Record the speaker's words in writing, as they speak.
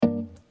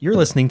You're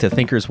listening to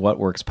Thinkers What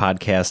Works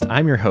podcast.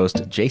 I'm your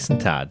host, Jason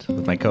Todd,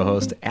 with my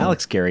co-host,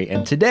 Alex Gary.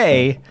 And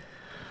today,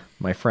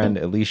 my friend,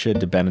 Alicia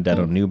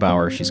DiBenedetto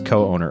Neubauer. She's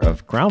co-owner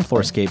of Ground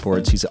Floor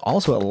Skateboards. She's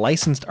also a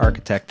licensed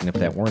architect, and if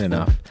that weren't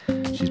enough,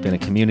 she's been a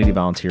community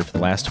volunteer for the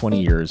last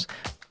 20 years,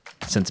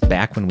 since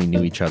back when we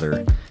knew each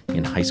other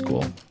in high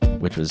school,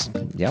 which was,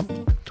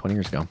 20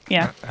 years ago.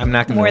 Yeah. I'm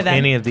not going to know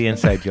any of the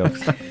inside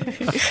jokes.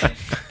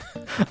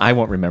 I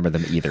won't remember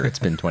them either. It's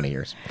been 20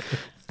 years.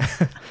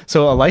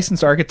 So a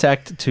licensed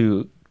architect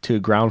to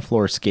Ground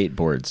Floor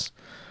Skateboards.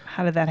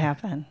 How did that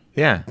happen?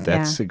 Yeah,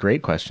 that's a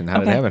great question. How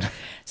did it happen?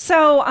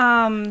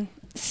 So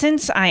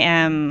since I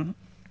am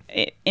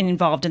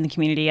involved in the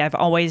community, I've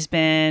always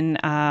been,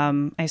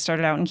 I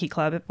started out in Key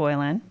Club at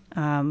Boylan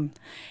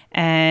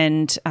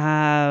and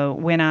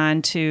went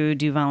on to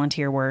do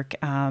volunteer work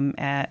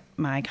at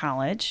my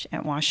college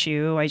at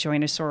WashU. I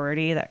joined a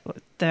sorority that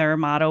their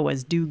motto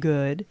was do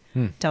good,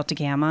 Delta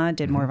Gamma,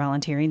 did more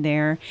volunteering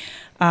there.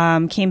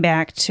 Came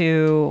back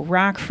to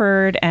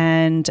Rockford,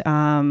 and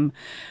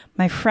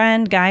my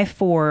friend Guy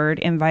Ford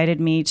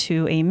invited me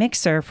to a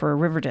mixer for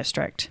River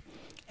District.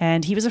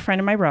 And he was a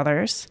friend of my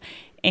brother's,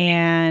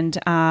 and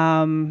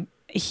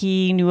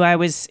he knew I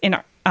was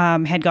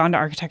had gone to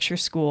architecture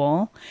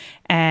school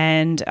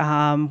and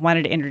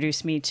wanted to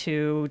introduce me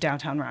to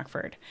downtown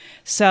Rockford.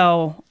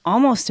 So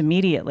almost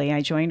immediately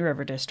I joined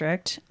River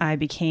District. I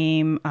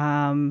became,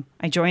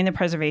 I joined the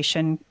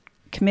preservation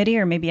committee,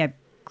 or maybe I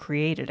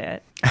created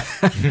it.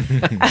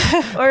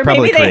 Or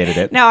Probably maybe created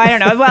it. No, I don't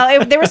know.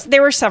 Well,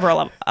 there were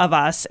several of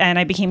us, and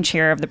I became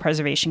chair of the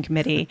preservation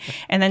committee.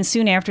 And then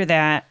soon after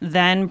that,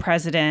 then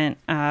president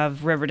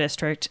of River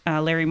District,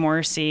 Larry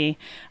Morrissey,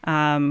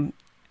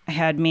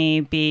 had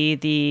me be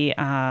the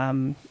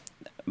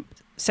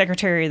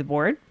secretary of the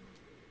board.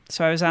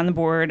 So I was on the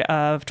board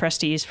of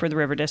trustees for the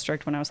River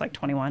District when I was like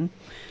 21.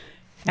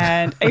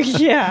 And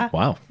yeah.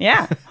 Wow.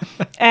 Yeah.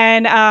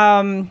 And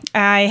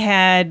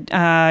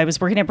I was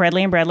working at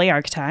Bradley and Bradley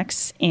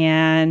Architects,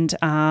 and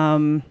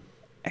a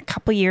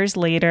couple years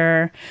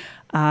later,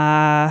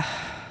 I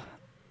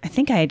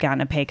think I had gotten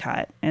a pay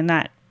cut, and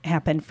that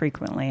happened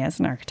frequently as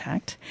an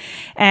architect.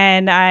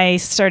 And I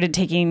started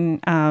taking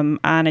on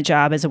a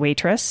job as a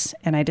waitress,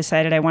 and I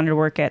decided I wanted to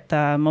work at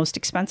the most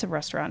expensive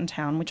restaurant in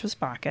town, which was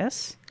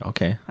Bacchus.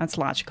 Okay. That's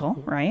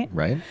logical, right?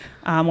 Right.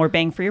 More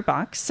bang for your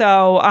buck.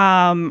 So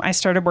I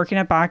started working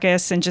at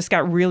Bacchus and just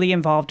got really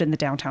involved in the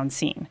downtown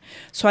scene.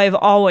 So I've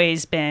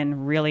always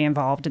been really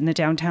involved in the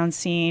downtown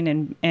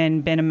scene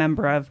and been a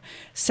member of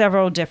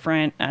several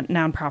different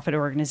nonprofit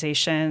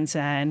organizations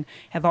and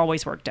have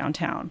always worked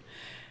downtown.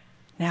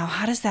 Now,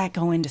 how does that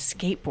go into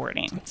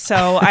skateboarding?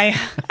 So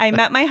I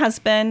met my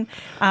husband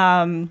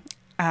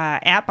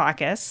at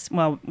Bacchus,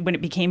 well, when it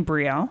became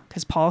Brio,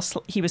 because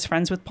he was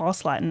friends with Paul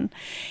Slutton,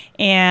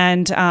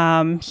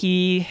 and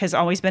he has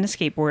always been a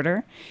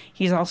skateboarder.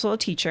 He's also a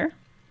teacher.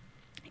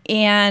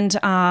 And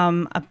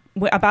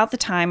about the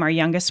time our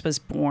youngest was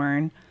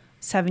born,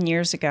 7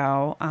 years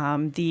ago,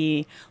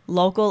 the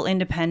local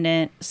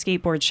independent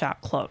skateboard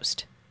shop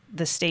closed.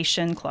 The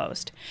station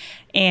closed.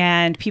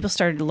 And people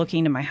started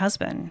looking to my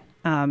husband,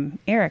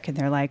 Eric, and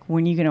they're like,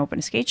 when are you going to open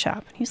a skate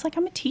shop? And he's like,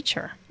 I'm a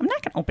teacher. I'm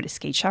not going to open a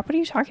skate shop. What are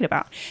you talking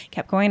about?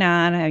 Kept going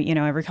on,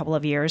 every couple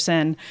of years.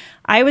 And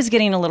I was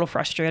getting a little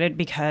frustrated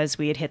because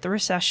we had hit the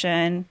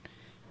recession,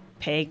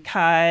 pay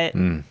cut,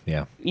 and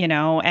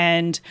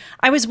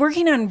I was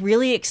working on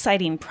really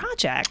exciting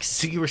projects.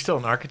 So you were still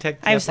an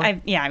architect? I was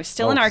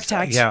still an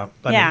architect. Yeah.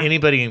 I mean,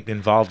 anybody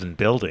involved in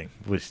building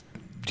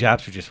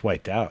jobs were just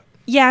wiped out.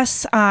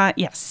 Yes.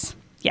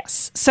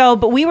 Yes. So,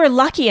 but we were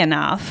lucky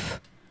enough.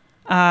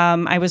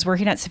 I was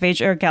working at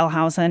Savager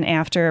Gelhausen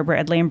after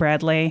Bradley and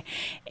Bradley.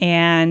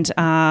 And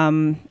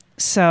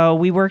so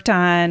we worked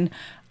on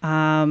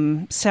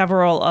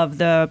several of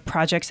the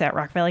projects at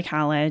Rock Valley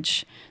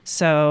College.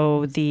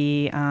 So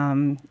the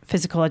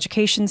Physical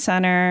Education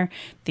Center,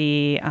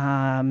 the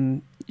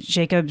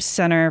Jacobs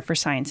Center for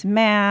Science and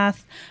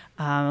Math.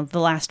 The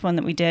last one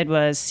that we did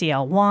was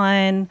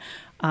CL1.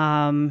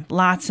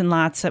 Lots and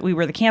lots. We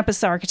were the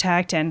campus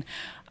architect and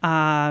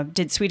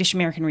did Swedish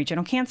American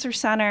Regional Cancer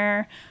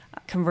Center,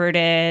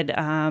 converted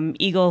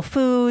Eagle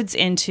Foods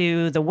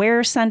into the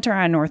Ware Center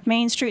on North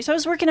Main Street. So I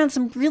was working on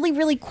some really,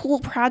 really cool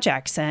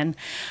projects, and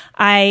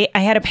I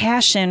had a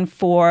passion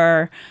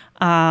for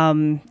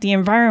the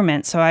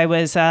environment. So I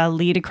was a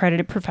LEED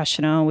accredited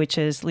professional, which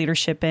is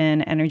leadership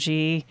in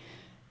energy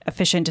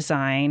efficient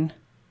design,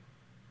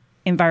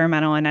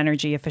 environmental and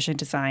energy efficient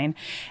design.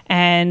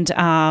 And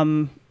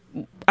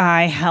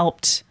I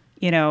helped,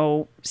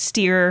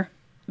 steer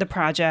the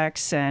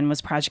projects and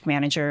was project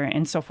manager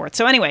and so forth.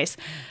 So anyways,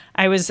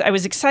 I was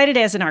excited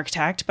as an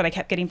architect, but I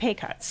kept getting pay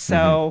cuts.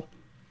 So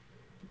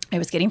I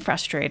was getting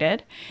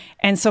frustrated.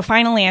 And so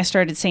finally I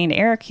started saying to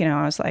Eric,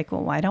 I was like,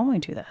 well, why don't we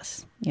do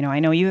this? I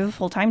know you have a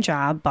full-time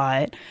job,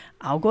 but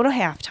I'll go to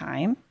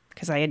halftime,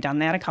 because I had done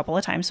that a couple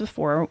of times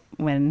before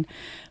when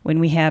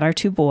we had our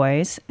two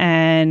boys.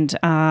 And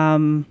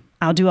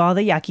I'll do all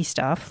the yucky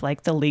stuff,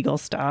 like the legal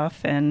stuff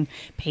and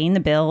paying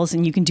the bills,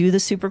 and you can do the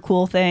super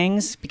cool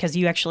things because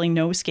you actually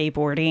know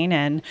skateboarding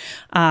and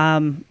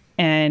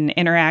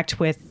interact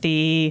with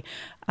the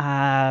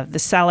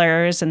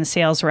sellers and the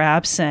sales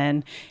reps,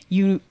 and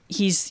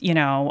he's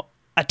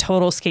a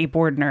total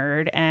skateboard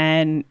nerd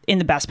and in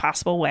the best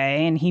possible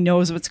way, and he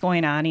knows what's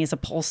going on. He has a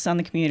pulse on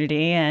the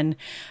community, and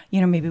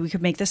maybe we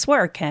could make this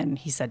work. And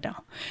he said no,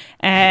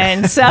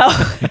 and so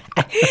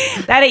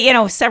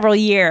that several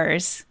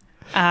years.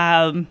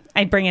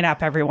 I'd bring it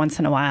up every once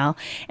in a while.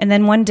 And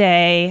then one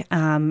day,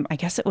 I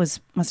guess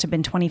must have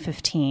been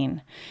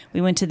 2015, we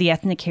went to the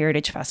Ethnic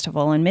Heritage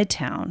Festival in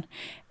Midtown.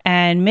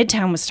 And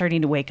Midtown was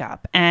starting to wake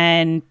up,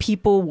 and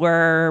people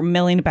were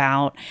milling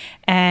about.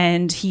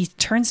 And he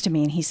turns to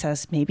me and he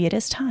says, maybe it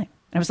is time.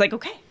 And I was like,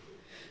 okay.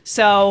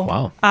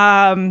 So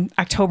wow.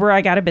 October,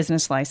 I got a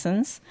business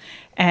license.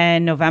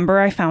 And November,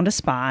 I found a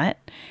spot.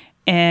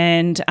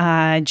 And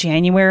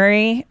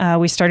January,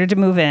 we started to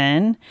move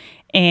in.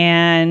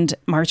 And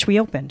March, we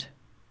opened.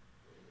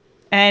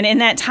 And in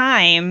that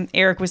time,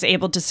 Eric was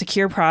able to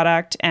secure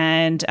product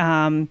and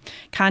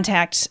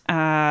contact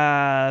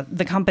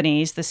the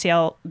companies, the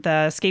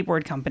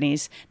skateboard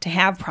companies, to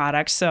have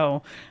products.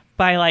 So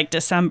by like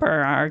December,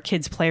 our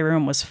kids'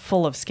 playroom was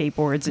full of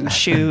skateboards and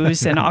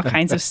shoes and all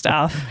kinds of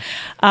stuff.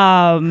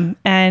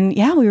 And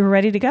yeah, we were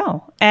ready to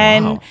go.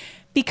 And wow.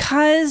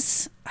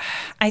 Because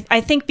I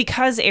think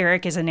because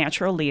Eric is a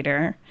natural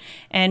leader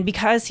and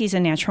because he's a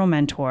natural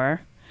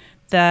mentor,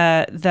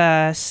 the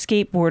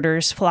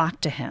skateboarders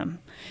flock to him,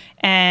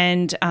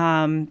 and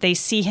they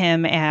see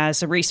him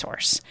as a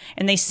resource,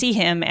 and they see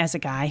him as a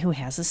guy who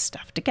has his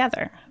stuff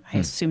together. I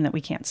assume that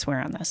we can't swear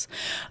on this.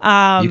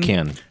 You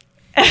can.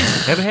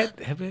 Have I had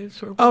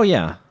swear? Oh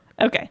yeah.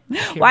 Okay.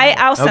 Well,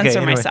 I'll censor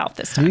anyway. myself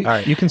this time. All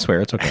right. You can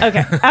swear. It's okay.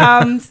 Okay.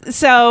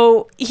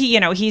 So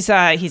he's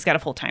got a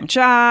full-time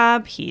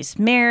job. He's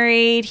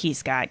married.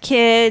 He's got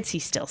kids. He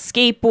still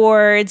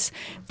skateboards.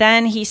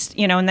 Then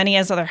and then he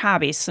has other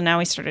hobbies. So now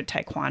he started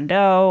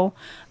Taekwondo,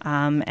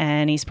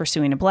 and he's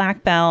pursuing a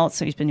black belt.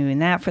 So he's been doing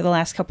that for the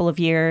last couple of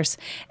years.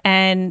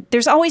 And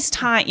there's always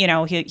time.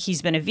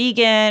 He's been a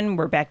vegan.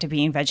 We're back to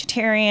being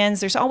vegetarians.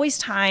 There's always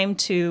time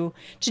to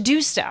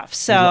do stuff.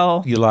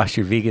 So you lost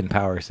your vegan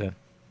powers then.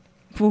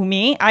 Who,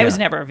 me? I was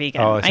never a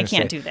vegan. I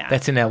can't do that.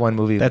 That's in that one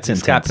movie. That's Scott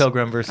intense.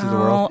 Pilgrim versus the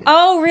World.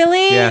 Oh,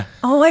 really? Yeah.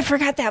 Oh, I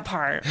forgot that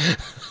part.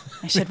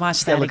 I should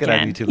watch that look again.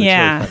 it on YouTube. It's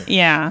really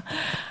Yeah.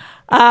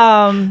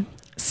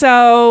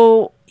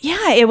 So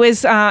yeah, it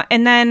was,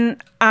 and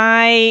then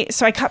I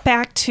cut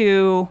back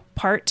to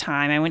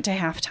part-time. I went to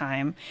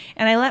half-time,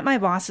 and I let my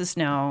bosses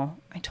know.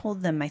 I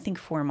told them, I think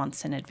 4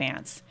 months in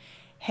advance.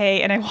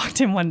 Hey, and I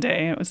walked in one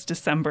day, and it was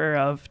December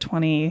of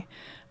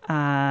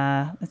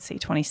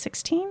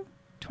 2016.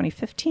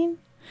 2015.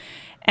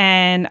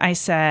 And I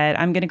said,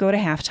 I'm going to go to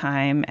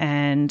halftime,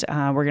 and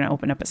we're going to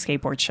open up a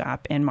skateboard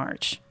shop in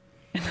March.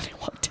 And then I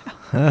walked out.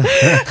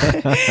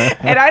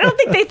 And I don't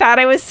think they thought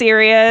I was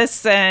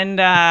serious. And,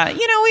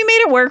 we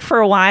made it work for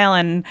a while.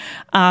 And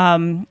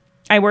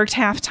I worked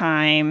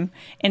halftime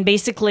and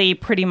basically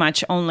pretty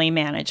much only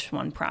managed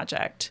one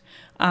project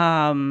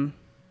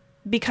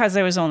because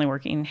I was only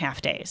working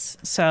half days.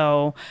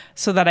 So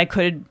that I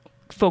could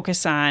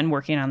focus on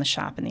working on the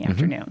shop in the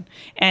afternoon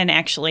and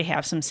actually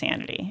have some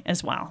sanity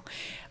as well.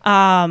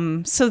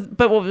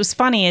 But what was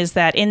funny is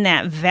that in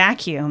that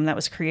vacuum that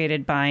was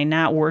created by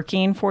not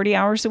working 40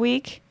 hours a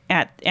week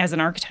as an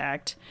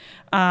architect,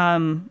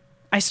 I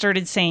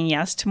started saying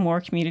yes to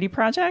more community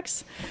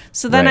projects.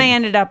 So then I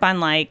ended up on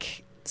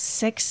like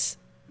 6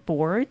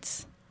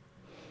 boards,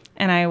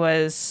 and I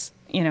was,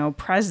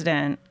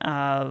 president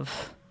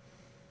of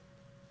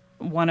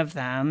one of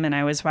them, and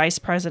I was vice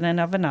president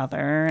of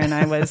another, and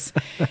I was,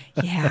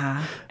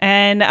 yeah.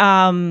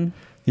 And,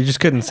 you just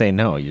couldn't say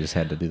no. You just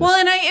had to do this. well,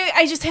 and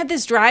I just had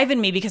this drive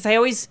in me because I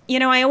always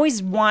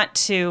want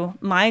to,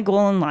 my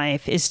goal in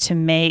life is to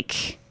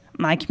make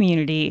my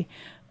community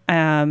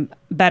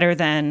better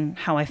than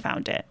how I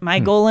found it. My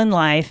goal in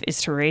life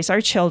is to raise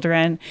our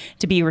children,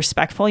 to be a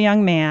respectful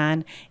young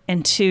man,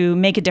 and to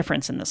make a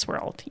difference in this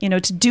world,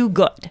 to do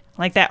good.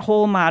 Like that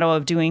whole motto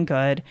of doing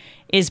good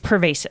is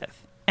pervasive.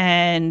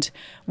 And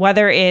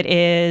whether it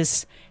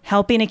is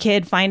helping a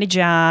kid find a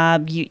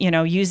job,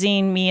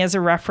 using me as a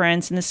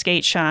reference in the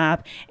skate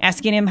shop,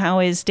 asking him how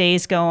his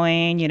day's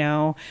going,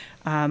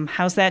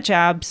 how's that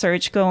job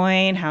search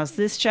going? How's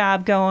this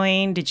job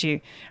going?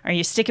 Are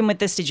you sticking with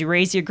this? Did you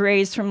raise your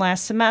grades from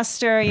last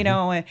semester?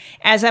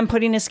 As I'm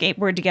putting a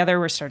skateboard together,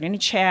 we're starting to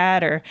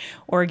chat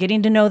or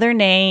getting to know their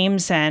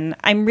names. And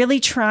I'm really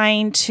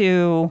trying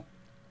to,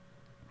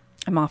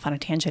 I'm off on a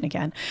tangent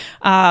again.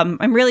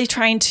 I'm really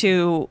trying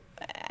to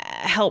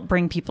help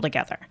bring people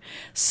together.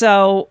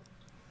 So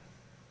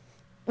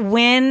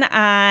when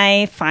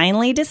I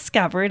finally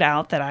discovered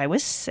out that I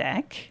was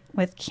sick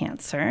with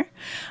cancer,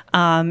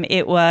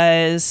 it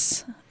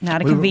was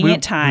not a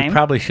convenient time. We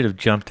probably should have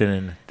jumped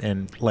in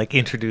and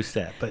introduced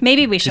that, but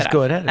maybe we should just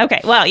go ahead. Okay.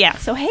 Well, yeah.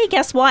 So, hey,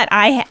 guess what?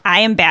 I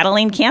am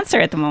battling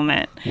cancer at the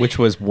moment. Which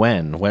was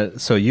when?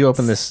 So you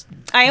opened this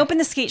I opened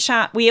the skate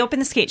shop. We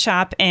opened the skate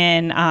shop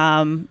in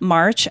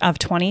March of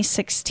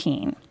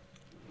 2016.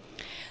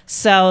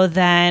 So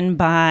then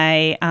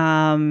by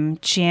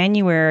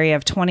January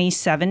of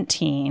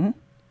 2017,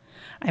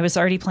 I was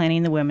already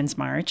planning the Women's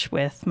March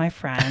with my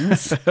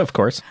friends. Of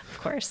course. Of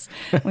course.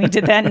 We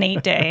did that in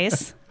 8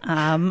 days.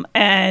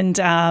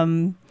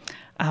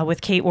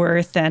 With Kate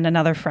Worth and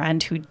another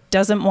friend who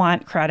doesn't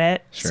want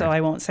credit, Sure. so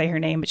I won't say her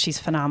name, but she's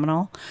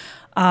phenomenal.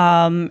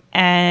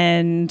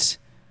 And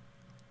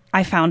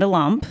I found a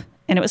lump,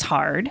 and it was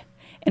hard,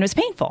 and it was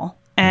painful.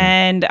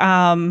 And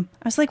I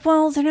was like,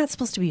 well, they're not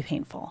supposed to be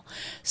painful,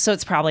 so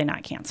it's probably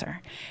not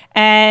cancer.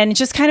 And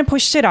just kind of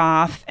pushed it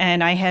off,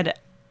 and I had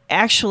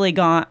actually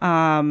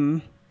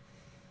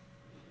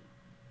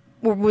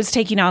was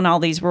taking on all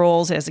these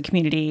roles as a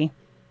community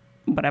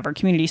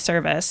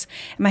service.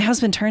 And my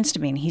husband turns to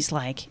me and he's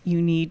like,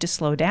 you need to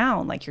slow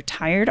down. Like, you're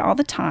tired all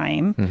the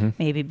time,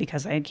 maybe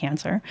because I had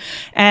cancer.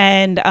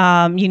 And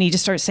you need to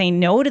start saying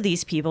no to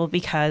these people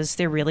because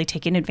they're really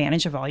taking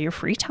advantage of all your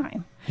free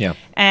time. Yeah.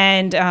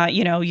 And,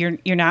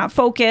 you're not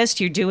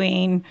focused. You're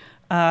doing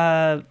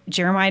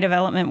Jeremiah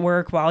development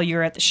work while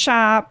you're at the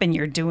shop, and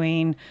you're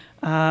doing,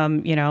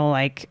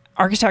 like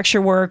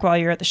architecture work while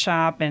you're at the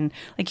shop. And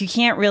like, you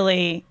can't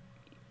really...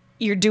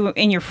 You're doing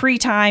in your free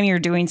time, you're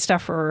doing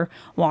stuff for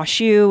Wash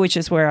U, which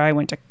is where I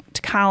went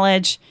to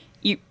college.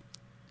 You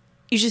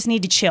just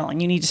need to chill,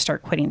 and you need to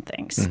start quitting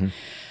things.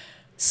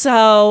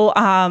 So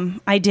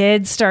I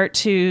did start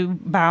to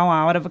bow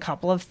out of a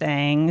couple of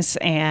things,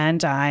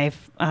 and I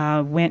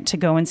went to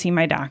go and see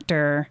my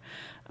doctor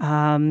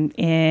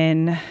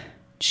in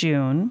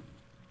June,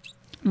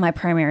 my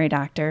primary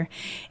doctor,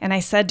 and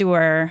I said to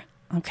her,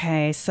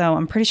 okay, so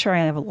I'm pretty sure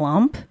I have a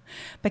lump,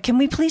 but can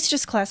we please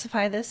just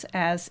classify this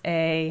as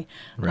a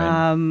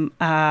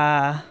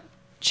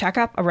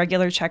checkup, a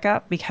regular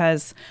checkup?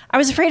 Because I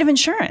was afraid of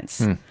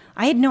insurance.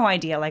 I had no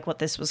idea like what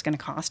this was going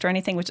to cost or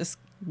anything, which is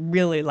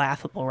really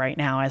laughable right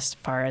now as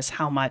far as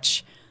how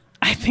much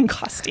I've been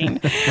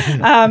costing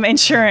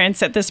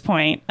insurance at this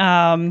point.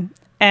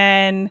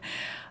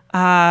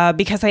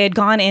 Because I had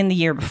gone in the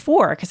year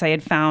before because I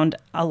had found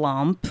a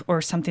lump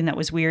or something that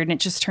was weird, and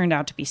it just turned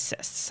out to be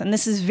cysts. And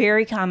this is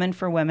very common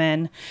for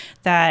women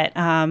that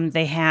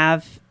they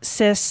have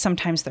cysts.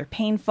 Sometimes they're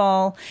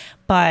painful,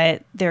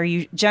 but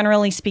they're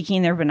generally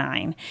speaking, they're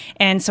benign.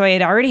 And so I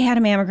had already had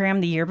a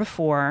mammogram the year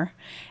before,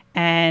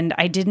 and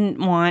I didn't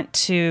want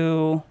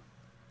to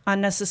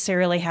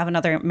unnecessarily have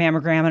another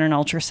mammogram and an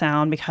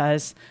ultrasound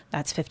because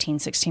that's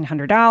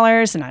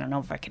 $1,600, and I don't know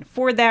if I can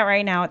afford that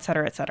right now, et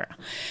cetera, et cetera.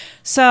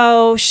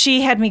 So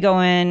she had me go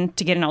in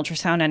to get an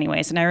ultrasound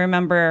anyways, and I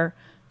remember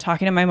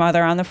talking to my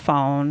mother on the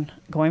phone,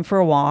 going for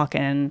a walk,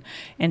 and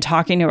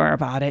talking to her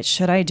about it.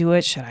 Should I do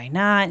it? Should I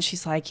not? And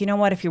she's like, you know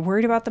what? If you're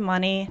worried about the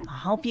money, I'll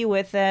help you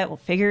with it. We'll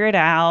figure it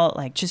out.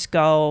 Like, just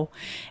go.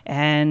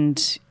 And,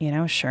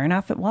 sure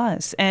enough, it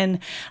was. And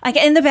like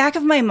in the back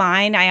of my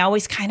mind, I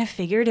always kind of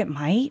figured it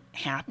might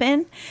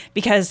happen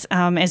because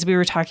as we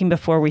were talking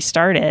before we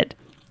started,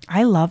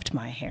 I loved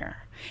my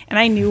hair. And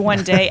I knew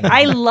one day,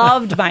 I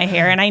loved my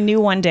hair, and I knew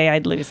one day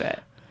I'd lose it.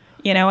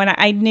 And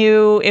I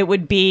knew it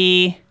would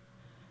be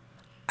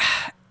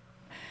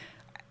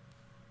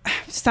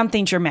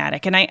something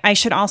dramatic. And I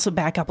should also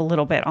back up a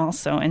little bit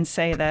also and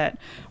say that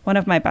one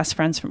of my best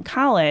friends from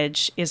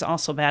college is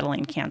also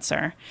battling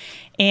cancer.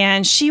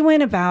 And she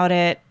went about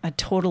it a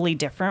totally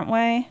different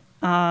way.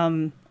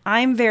 I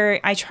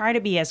try to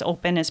be as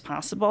open as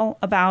possible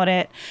about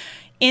it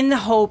in the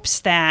hopes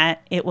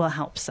that it will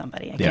help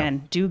somebody.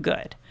 Again, do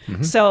good.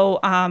 So,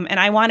 and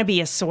I want to be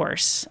a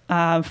source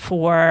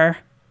for...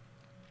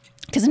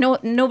 Because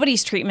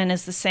nobody's treatment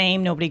is the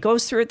same. Nobody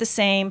goes through it the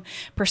same.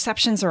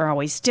 Perceptions are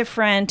always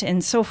different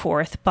and so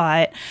forth.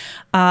 But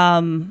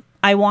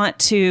I want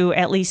to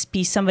at least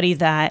be somebody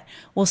that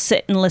will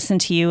sit and listen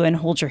to you and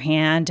hold your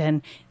hand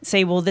and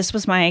say, well, this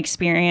was my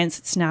experience.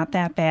 It's not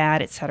that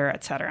bad, et cetera,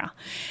 et cetera.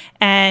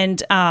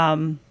 And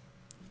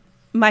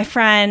my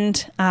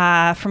friend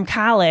from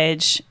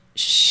college,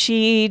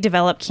 she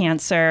developed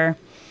cancer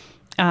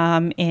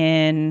 3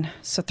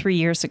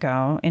 years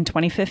ago in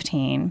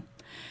 2015.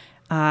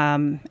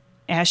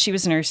 As she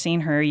was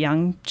nursing her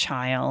young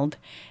child,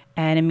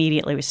 and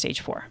immediately was stage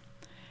 4.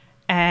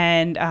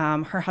 And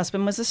her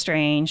husband was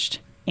estranged,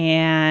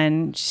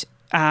 and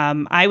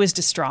I was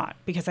distraught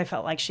because I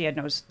felt like she had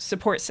no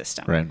support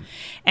system. Right.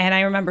 And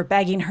I remember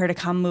begging her to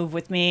come move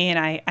with me, and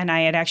I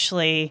had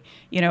actually,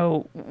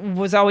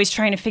 was always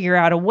trying to figure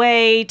out a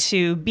way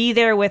to be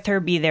there with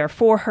her, be there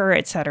for her,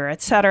 et cetera,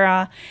 et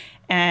cetera.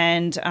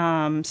 And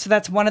so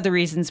that's one of the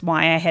reasons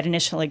why I had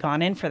initially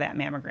gone in for that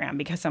mammogram,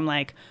 because I'm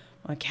like,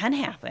 well, it can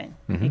happen.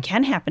 It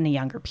can happen to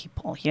younger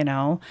people,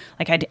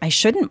 Like I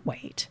shouldn't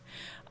wait.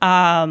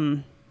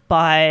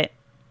 But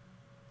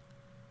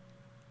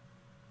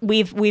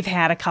we've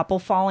had a couple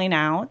falling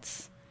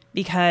outs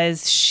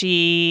because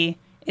she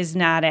is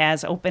not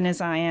as open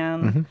as I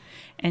am,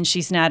 and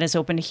she's not as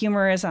open to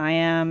humor as I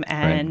am,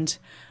 and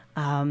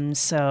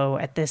so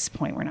at this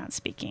point we're not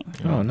speaking.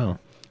 Oh no.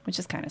 Which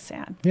is kind of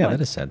sad. Yeah, but,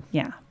 that is sad.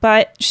 Yeah,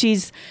 but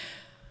she's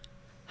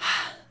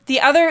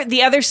The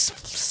other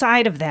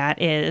side of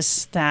that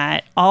is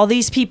that all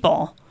these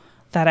people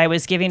that I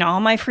was giving all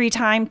my free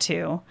time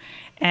to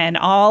and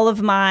all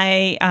of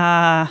my,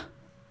 I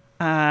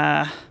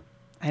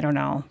don't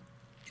know,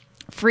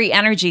 free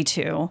energy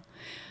to,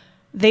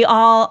 they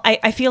all,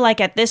 I feel like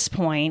at this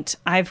point,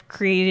 I've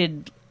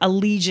created a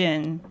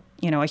legion,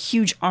 a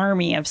huge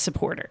army of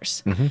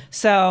supporters.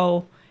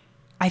 So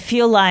I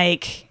feel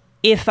like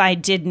if I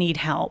did need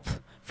help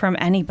from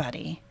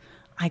anybody,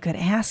 I could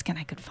ask and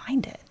I could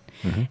find it.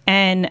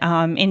 And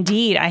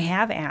indeed, I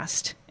have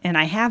asked and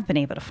I have been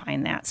able to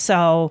find that.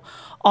 So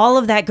all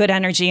of that good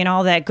energy and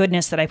all that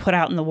goodness that I put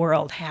out in the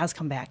world has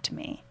come back to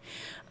me.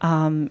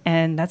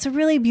 And that's a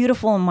really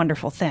beautiful and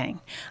wonderful thing.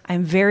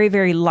 I'm very,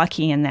 very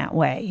lucky in that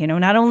way.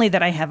 Not only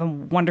that I have a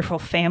wonderful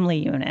family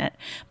unit,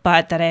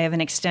 but that I have an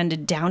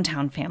extended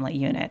downtown family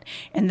unit.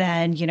 And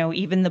then,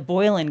 even the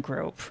Boylan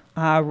Group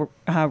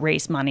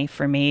raised money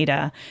for me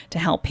to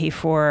help pay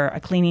for a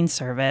cleaning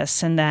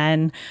service. And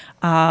then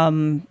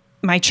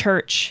my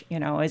church,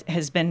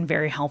 has been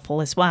very helpful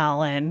as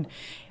well. And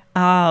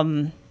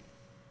yeah.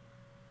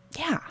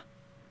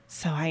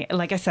 So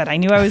like I said, I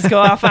knew I was go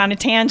off on a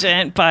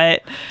tangent,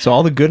 but so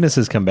all the goodness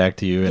has come back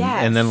to you, and,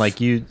 Yes. and then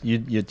like you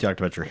talked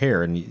about your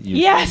hair, and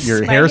Yes,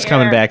 your my hair's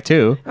coming hair. back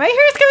too. my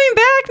hair's coming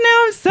back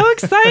now. I'm so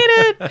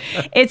excited.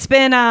 It's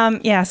been,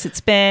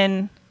 it's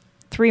been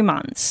 3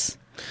 months.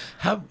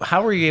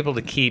 How were you able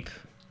to keep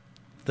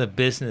the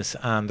business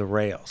on the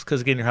rails? Because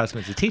again, your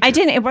husband's a teacher.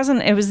 It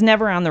was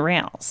never on the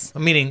rails.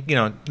 Meaning,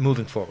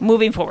 moving forward.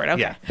 Moving forward.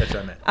 Okay. Yeah, that's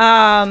what I meant.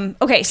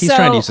 Okay. He's so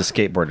trying to use a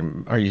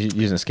skateboard. Are you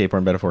using a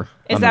skateboard metaphor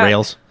Is on that- the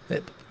rails?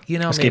 Maybe.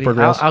 Skateboard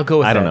rails? I'll go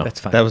with I don't that. know. That's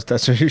fine.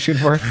 That's what you're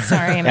shooting for.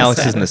 Sorry, I missed Alex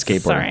it. isn't a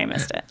skateboarder. Sorry, I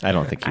missed it. I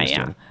don't think he was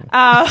Yeah. doing.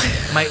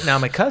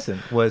 My cousin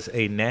was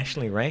a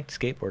nationally ranked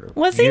skateboarder.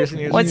 Was he? Years and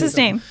years What's and his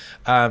years name?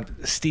 ago.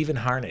 Stephen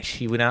Harnish.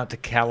 He went out to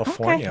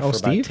California Okay. for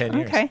Steve? about 10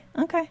 years.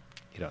 Okay.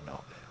 You don't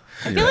know.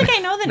 I feel like I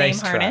know the name Nice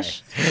try.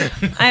 Harnish.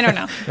 I don't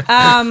know.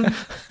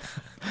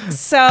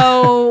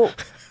 So,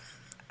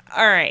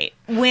 all right.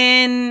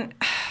 When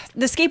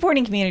the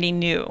skateboarding community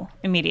knew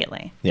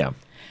immediately, Yeah.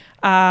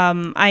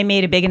 I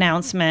made a big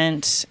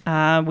announcement.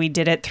 We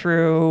did it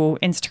through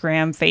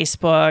Instagram,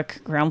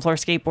 Facebook, Ground Floor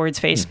Skateboards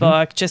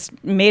Facebook. Just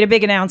made a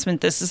big announcement.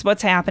 This is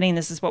what's happening.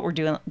 This is what we're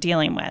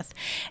dealing with.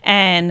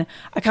 And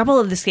a couple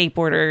of the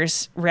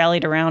skateboarders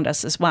rallied around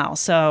us as well.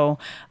 So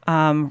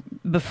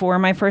before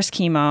my first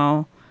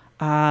chemo,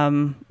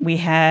 we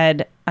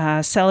had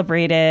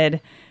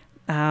celebrated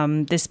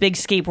this big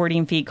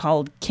skateboarding feat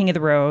called King of the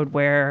Road,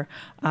 where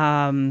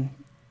the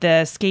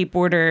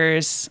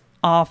skateboarders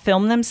all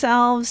filmed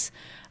themselves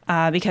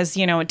because,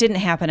 it didn't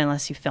happen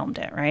unless you filmed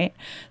it, right?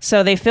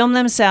 So they filmed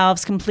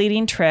themselves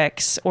completing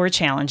tricks or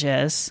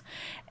challenges.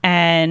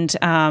 And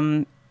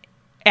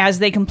as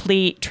they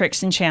complete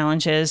tricks and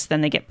challenges,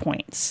 then they get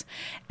points.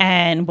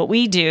 And what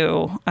we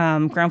do,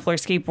 Ground Floor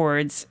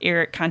Skateboards,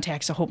 Eric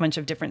contacts a whole bunch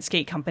of different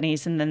skate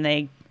companies, and then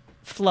they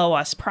flow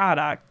us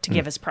product to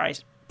give us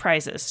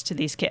prizes to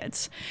these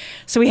kids.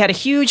 So we had a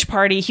huge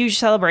party, huge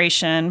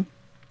celebration.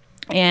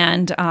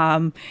 And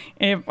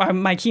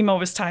my chemo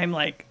was timed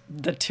like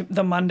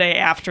the Monday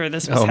after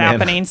this was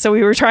happening. So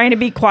we were trying to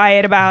be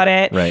quiet about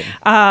it.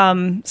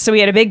 Right. So we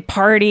had a big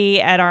party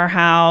at our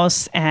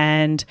house.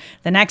 And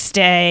the next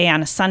day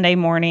on a Sunday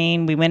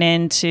morning, we went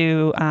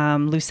into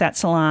Lucette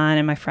Salon,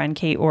 and my friend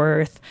Kate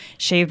Worth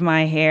shaved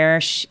my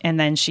hair. And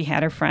then she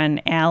had her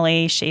friend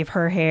Allie shave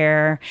her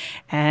hair.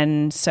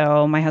 And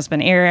so my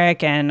husband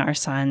Eric and our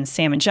sons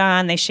Sam and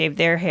John, they shaved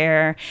their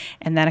hair.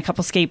 And then a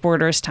couple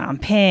skateboarders, Tom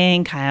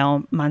Ping,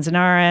 Kyle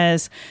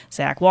Manzanares,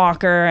 Zach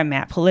Walker, and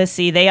Matt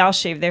Polisi, they all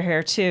shaved their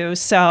hair too.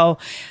 So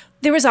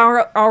there was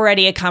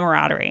already a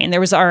camaraderie, and there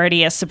was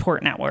already a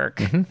support network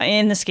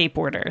in the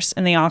skateboarders,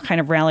 and they all kind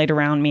of rallied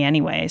around me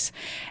anyways.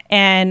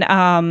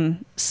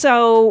 And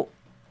so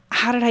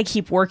how did I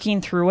keep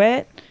working through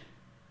it?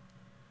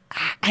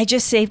 I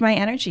just saved my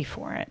energy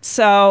for it.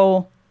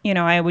 So,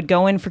 I would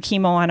go in for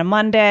chemo on a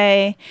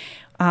Monday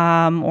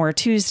or a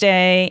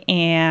Tuesday,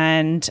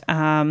 and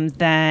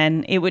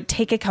then it would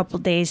take a couple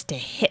days to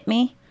hit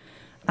me.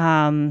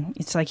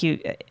 It's like you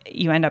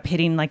end up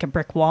hitting like a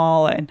brick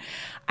wall. And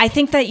I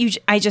think that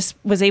I just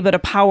was able to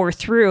power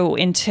through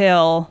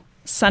until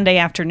Sunday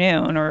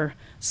afternoon or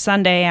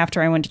Sunday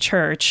after I went to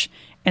church.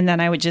 And then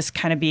I would just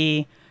kind of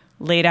be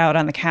laid out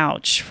on the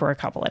couch for a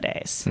couple of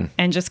days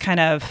and just kind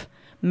of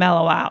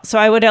mellow out. So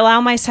I would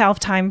allow myself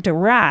time to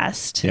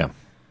rest. Yeah.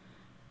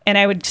 And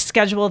I would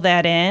schedule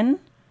that in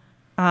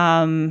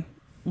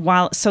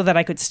so that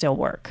I could still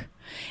work.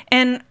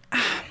 And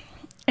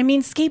I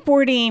mean,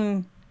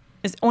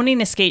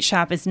 owning a skate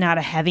shop is not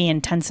a heavy,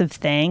 intensive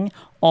thing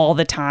all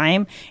the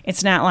time.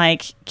 It's not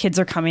like kids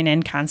are coming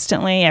in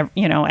constantly,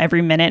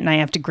 every minute, and I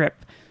have to grip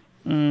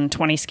 20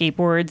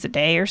 skateboards a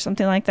day or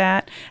something like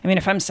that. I mean,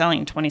 if I'm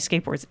selling 20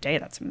 skateboards a day,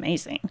 that's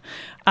amazing.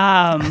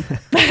 And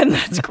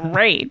that's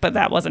great, but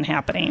that wasn't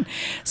happening.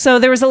 So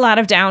there was a lot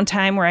of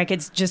downtime where I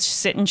could just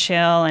sit and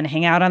chill and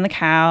hang out on the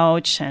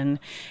couch. And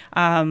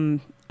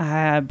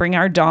bring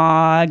our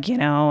dog,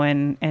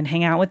 and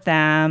hang out with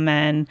them.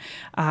 And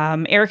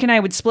Eric and I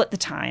would split the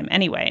time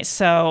anyway.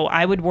 So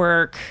I would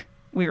work.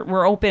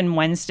 We're open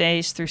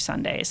Wednesdays through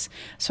Sundays.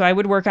 So I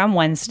would work on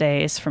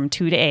Wednesdays from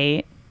 2 to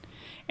 8.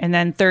 And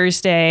then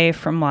Thursday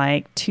from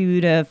like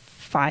 2 to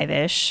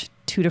 5-ish,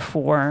 2 to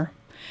 4.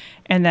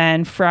 And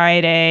then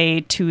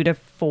Friday, 2 to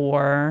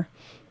 4.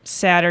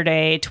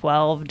 Saturday,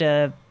 12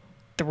 to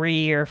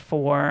 3 or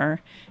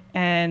 4.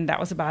 And that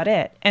was about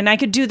it. And I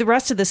could do the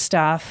rest of the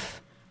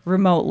stuff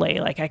remotely.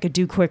 Like I could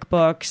do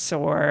QuickBooks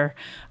or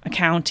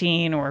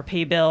accounting or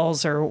pay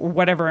bills or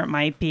whatever it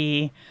might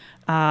be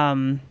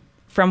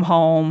from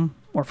home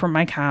or from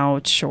my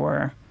couch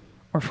or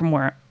from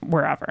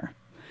wherever.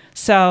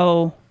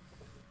 So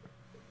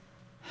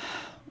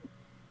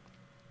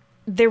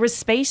there was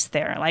space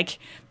there. Like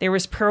there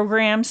was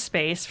program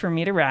space for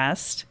me to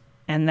rest,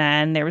 and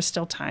then there was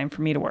still time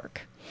for me to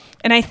work.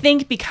 And I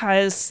think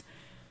because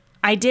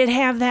I did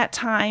have that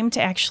time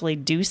to actually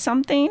do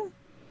something,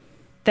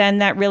 then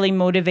that really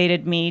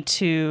motivated me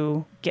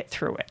to get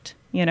through it,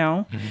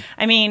 Mm-hmm.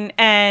 I mean,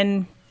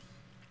 and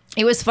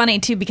it was funny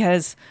too,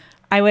 because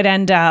I would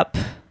end up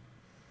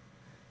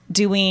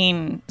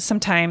doing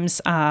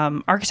sometimes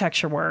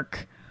architecture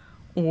work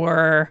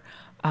or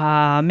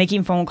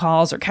making phone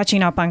calls or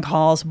catching up on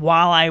calls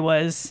while I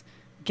was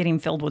getting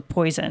filled with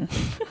poison,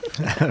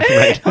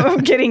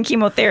 getting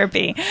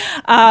chemotherapy.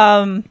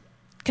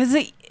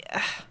 Because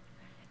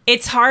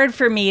it's hard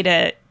for me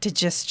to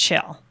just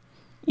chill.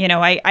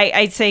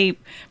 I'd say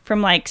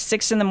from like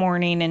 6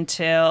 a.m.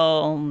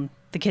 until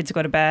the kids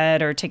go to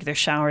bed or take their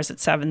showers at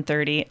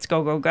 7:30, it's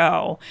go, go,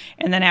 go.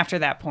 And then after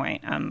that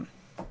point, I'm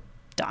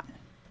done.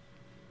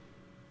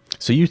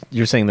 So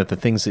you're saying that the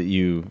things that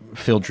you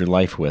filled your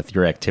life with,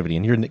 your activity,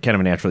 and you're kind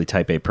of a naturally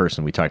type A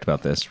person. We talked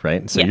about this,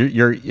 right? So yeah.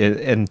 you're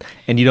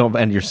you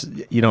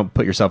don't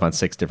put yourself on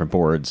 6 different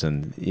boards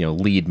and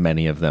lead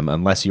many of them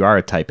unless you are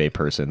a type A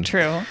person.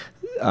 True.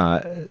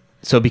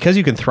 So because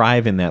you can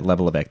thrive in that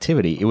level of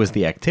activity, it was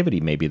the activity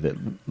maybe that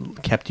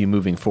kept you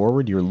moving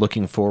forward. You were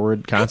looking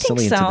forward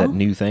constantly into that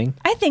new thing.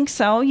 I think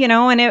so.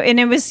 And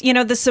it was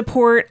the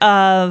support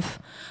of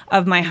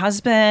my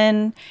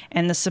husband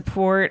and the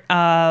support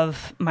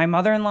of my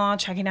mother-in-law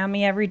checking on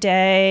me every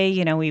day.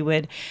 We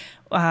would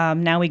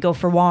now we go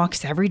for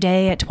walks every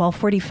day at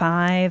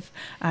 12:45.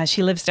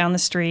 She lives down the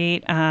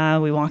street.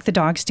 We walk the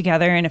dogs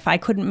together. And if I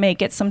couldn't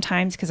make it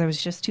sometimes because I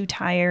was just too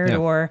tired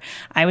or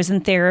I was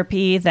in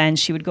therapy, then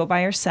she would go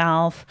by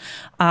herself.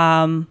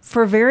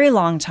 For a very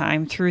long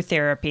time through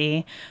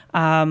therapy,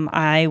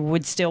 I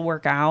would still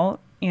work out.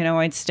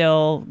 I'd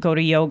still go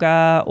to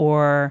yoga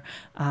or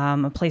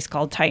a place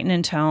called Tighten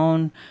and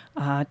Tone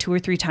 2 or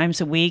 3 times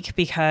a week,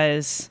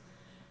 because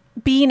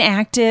being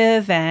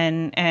active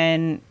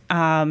and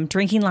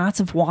drinking lots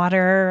of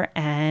water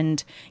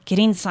and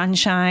getting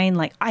sunshine,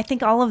 like I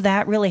think all of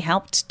that really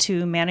helped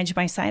to manage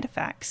my side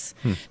effects,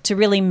 to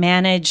really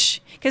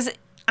manage, because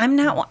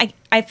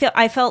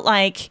I felt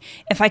like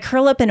if I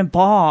curl up in a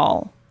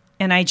ball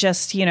and I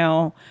just,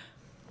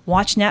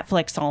 watch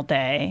Netflix all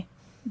day,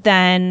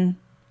 then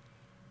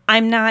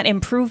I'm not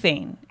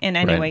improving in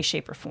any way,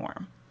 shape, or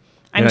form.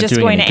 I'm just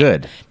going to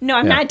good. No,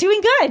 I'm not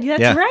doing good.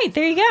 That's right.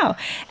 There you go.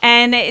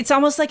 And it's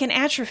almost like an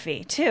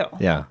atrophy too.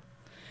 Yeah.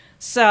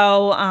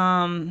 So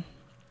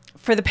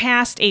for the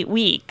past 8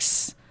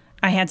 weeks,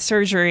 I had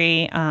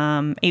surgery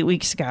 8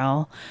 weeks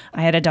ago.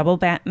 I had a double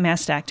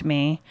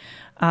mastectomy,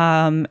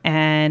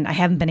 and I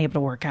haven't been able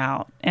to work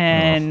out.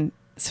 And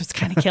so it's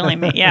kind of killing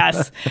me.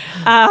 Yes.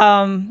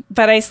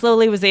 But I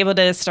slowly was able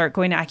to start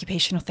going to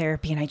occupational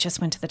therapy, and I just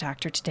went to the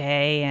doctor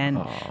today,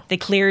 and they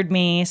cleared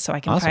me, so I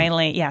can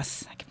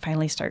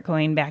finally start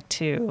going back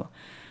to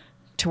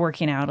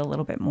working out a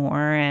little bit more,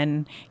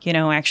 and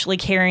actually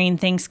carrying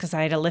things, because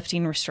I had a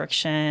lifting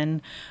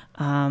restriction,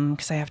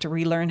 because I have to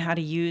relearn how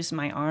to use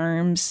my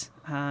arms,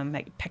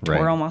 my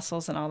pectoral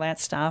muscles, and all that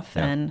stuff,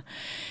 and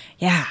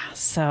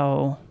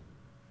so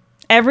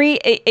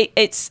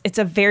it's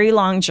a very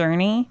long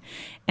journey,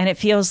 and it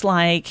feels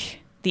like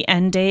the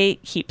end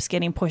date keeps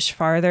getting pushed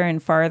farther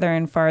and farther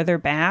and farther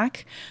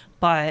back,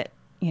 but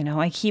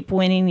I keep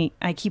winning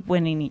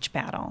each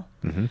battle.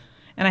 Mm-hmm.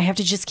 And I have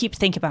to just keep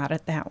thinking about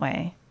it that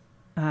way,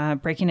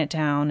 breaking it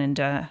down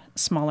into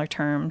smaller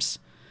terms.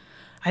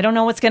 I don't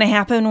know what's going to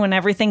happen when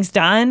everything's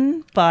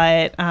done,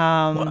 but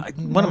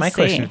one of my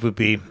questions would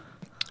be,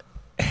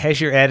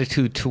 has your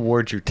attitude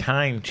towards your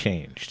time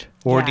changed?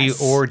 Or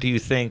do you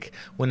think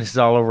when this is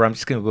all over, I'm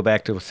just going to go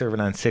back to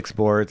serving on 6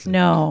 boards?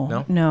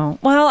 No.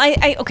 Well,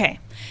 okay.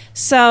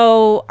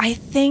 So I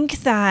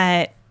think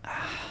that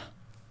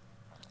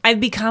I've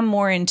become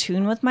more in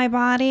tune with my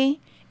body,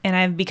 and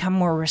I've become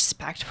more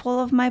respectful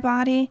of my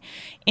body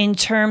in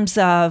terms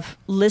of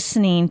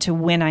listening to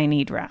when I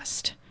need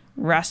rest.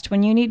 Rest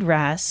when you need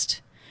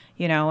rest,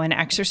 and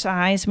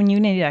exercise when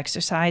you need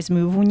exercise,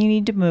 move when you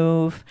need to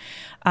move,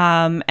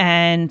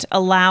 and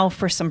allow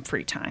for some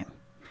free time.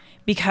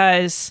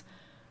 Because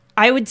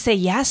I would say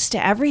yes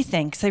to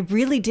everything because I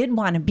really did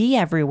want to be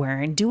everywhere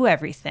and do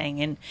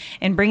everything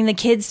and bring the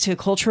kids to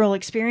cultural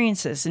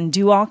experiences and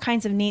do all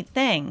kinds of neat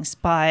things.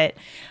 But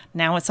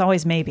now it's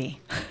always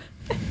maybe.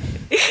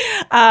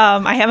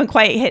 I haven't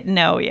quite hit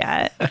no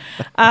yet.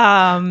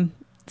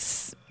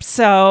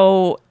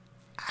 So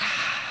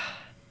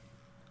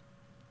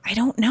I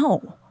don't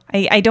know.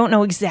 I don't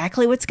know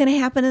exactly what's going to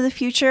happen in the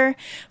future,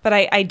 but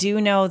I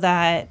do know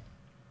that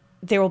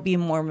there will be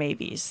more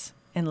maybes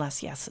and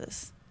less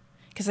yeses.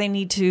 Because I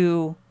need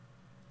to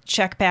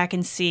check back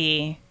and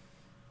see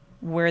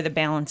where the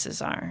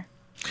balances are.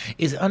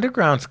 Is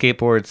underground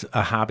skateboards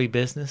a hobby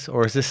business,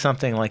 or is this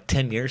something like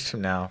 10 years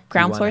from now?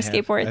 Ground floor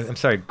skateboards? I'm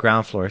sorry,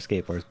 ground floor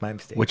skateboards. My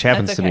mistake. Which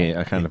happens to be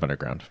a kind of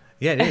underground.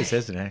 Yeah, it is,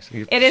 isn't it?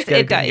 Actually, It is.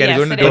 It does. Yes,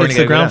 it But it's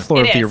the ground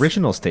floor It of the is.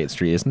 original State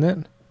Street, isn't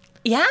it?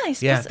 Yeah, I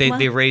suppose. Yeah,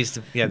 they raised.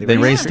 Yeah, They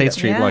raised State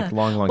Street like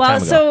long time ago. Well,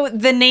 so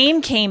the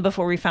name came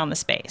before we found the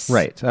space.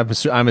 Right.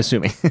 I'm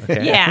assuming.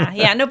 Okay.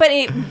 Yeah. No, but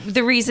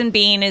the reason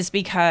being is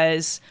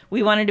because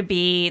we wanted to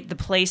be the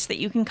place that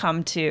you can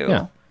come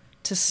to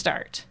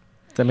start.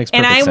 That makes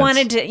And perfect I sense.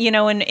 wanted to,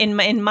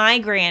 in my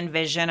grand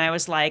vision, I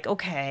was like,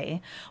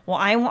 okay, well,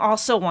 I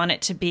also want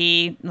it to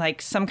be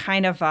like some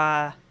kind of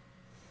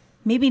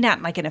maybe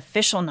not like an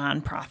official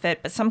nonprofit,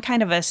 but some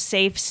kind of a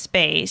safe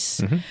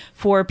space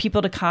for people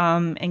to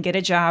come and get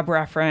a job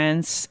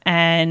reference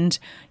and,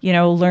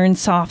 learn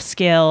soft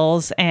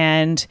skills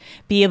and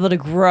be able to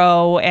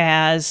grow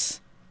as,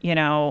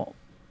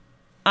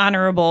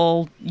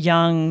 honorable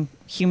young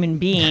human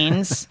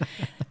beings.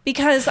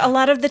 Because a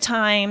lot of the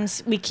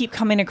times we keep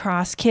coming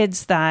across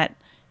kids that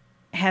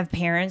have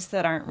parents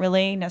that aren't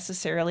really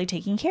necessarily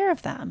taking care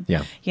of them.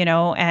 Yeah.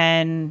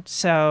 And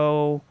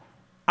so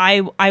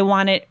I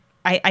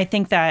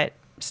think that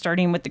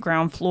starting with the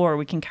ground floor,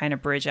 we can kind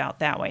of bridge out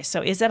that way.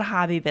 So is it a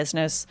hobby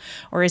business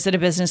or is it a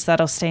business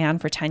that'll stay on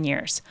for 10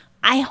 years?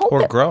 I hope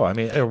or grow. I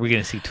mean, are we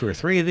going to see 2 or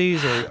 3 of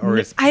these, or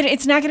is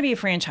it's not going to be a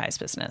franchise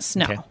business.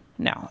 No, Okay.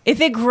 no.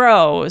 If it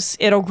grows,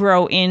 it'll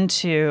grow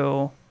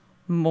into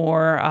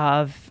more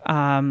of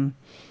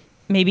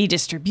maybe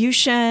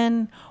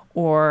distribution,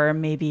 or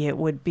maybe it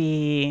would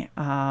be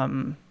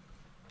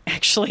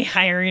actually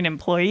hiring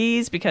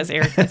employees because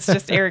it's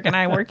just Eric and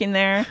I working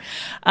there,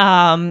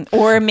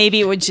 or maybe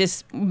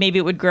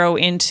it would grow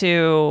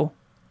into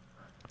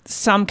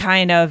some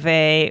kind of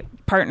a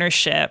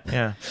partnership.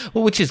 Yeah.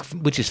 Well, which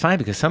is fine,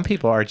 because some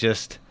people are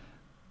just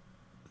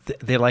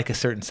they like a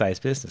certain size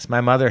business.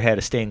 My mother had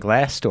a stained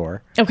glass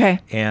store. Okay.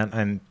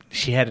 And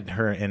she had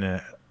her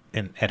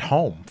at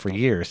home for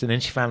years, and then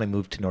she finally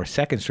moved to North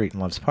 2nd Street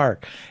in Loves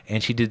Park,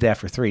 and she did that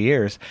for 3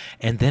 years,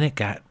 and then it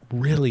got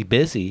really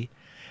busy,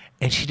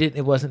 and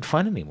it wasn't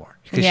fun anymore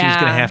because she was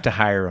going to have to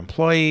hire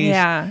employees.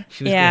 Yeah.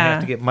 She was going to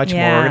have to get much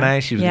more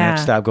organized. She was going to have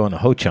to stop going to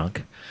Ho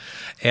Chunk.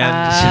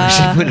 And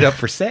so she put it up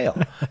for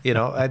sale,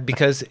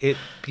 because it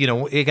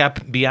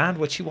got beyond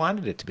what she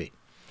wanted it to be.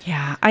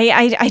 Yeah,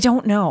 I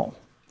don't know,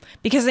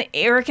 because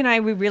Eric and I,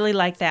 we really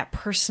like that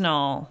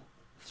personal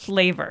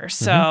flavor.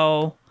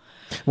 So,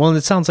 Well, and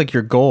it sounds like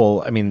your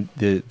goal. I mean,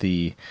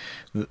 the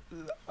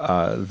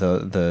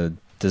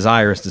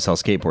desire is to sell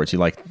skateboards.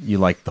 You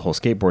like the whole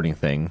skateboarding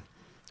thing,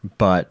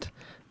 but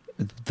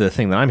the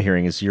thing that I'm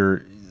hearing is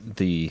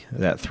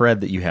that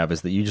thread that you have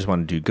is that you just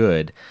want to do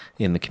good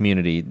in the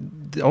community,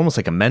 almost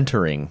like a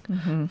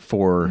mentoring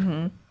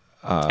for.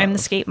 I'm the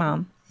skate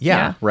mom.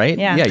 Yeah, right?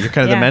 Yeah. You're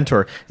kind of the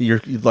mentor.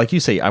 You're, like you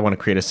say, I want to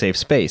create a safe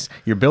space.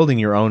 You're building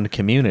your own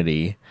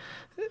community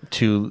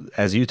to,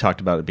 as you talked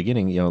about at the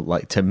beginning,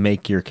 like to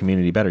make your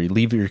community better. You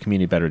leave your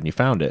community better than you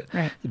found it.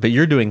 Right. But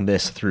you're doing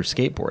this through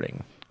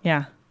skateboarding.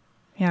 Yeah,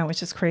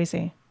 which is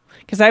crazy,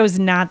 because I was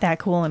not that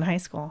cool in high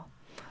school.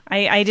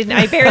 I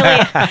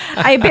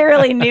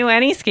barely knew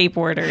any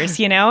skateboarders,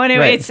 and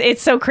Right.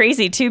 it's so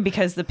crazy too,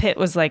 because the pit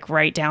was like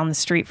right down the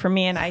street from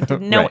me, and I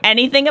didn't know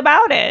anything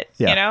about it.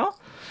 Yeah,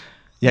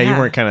 Yeah. you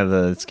weren't kind of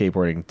the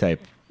skateboarding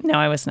type. No,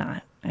 I was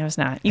not. You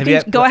Have can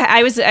you- go ahead.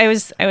 I was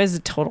a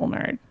total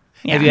nerd.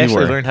 Yeah. Have you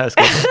actually were. learned how to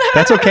skateboard?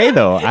 That's okay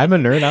though. I'm a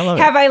nerd. I love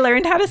it. Have I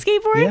learned how to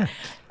skateboard? Yeah.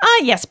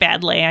 Yes,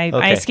 badly. I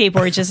Okay.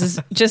 skateboard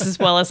just as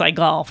well as I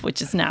golf,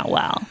 which is not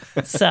well.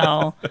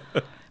 So,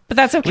 but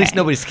that's okay. At least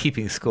nobody's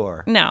keeping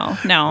score. No.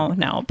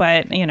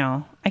 But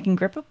I can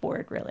grip a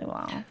board really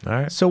well. All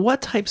right. So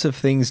what types of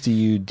things do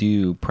you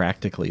do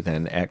practically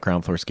then at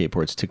Ground Floor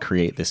Skateboards to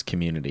create this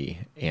community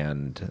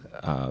and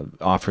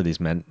offer these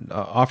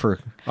offer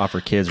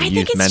kids or I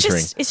youth think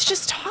mentoring? it's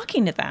just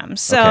talking to them.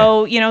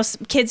 So,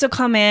 kids will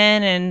come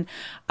in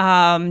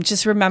and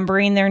just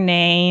remembering their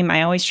name.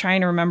 I always try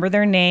and remember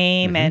their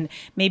name and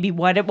maybe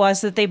what it was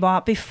that they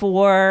bought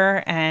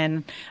before.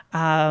 And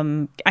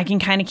I can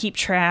kind of keep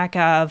track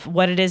of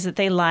what it is that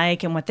they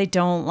like and what they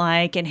don't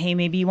like. And, hey,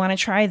 maybe you want to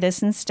try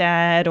this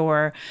instead,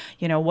 or,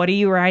 what are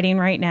you riding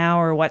right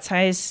now, or what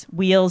size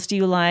wheels do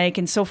you like,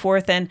 and so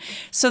forth. And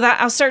so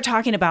that I'll start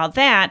talking about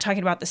the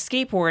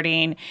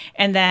skateboarding,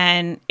 and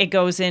then it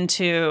goes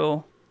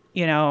into,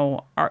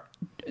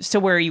 so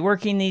where are you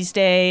working these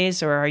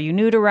days? Or are you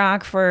new to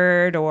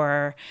Rockford?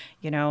 Or,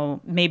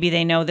 maybe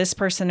they know this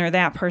person or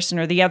that person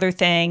or the other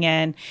thing.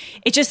 And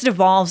it just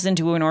evolves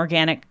into an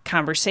organic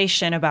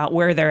conversation about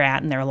where they're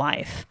at in their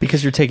life.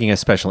 Because you're taking a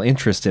special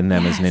interest in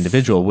them as an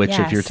individual, which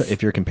Yes.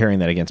 if you're comparing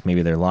that against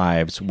maybe their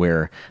lives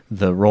where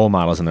the role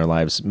models in their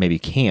lives maybe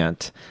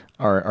can't,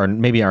 or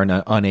maybe are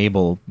not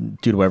unable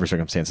due to whatever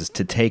circumstances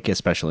to take a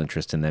special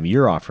interest in them,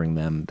 you're offering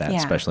them that Yeah.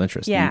 special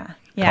interest. Yeah.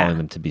 You calling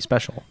them to be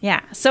special. Yeah.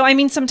 So,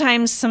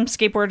 sometimes some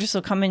skateboarders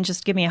will come and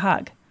just give me a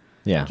hug.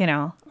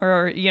 Yeah.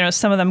 Or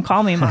some of them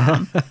call me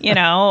mom,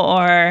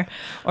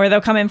 or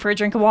they'll come in for a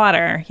drink of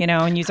water,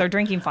 and use our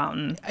drinking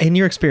fountain. In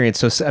your experience,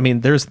 so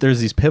there's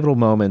these pivotal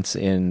moments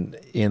in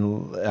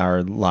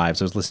our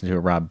lives. I was listening to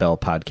a Rob Bell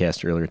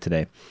podcast earlier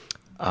today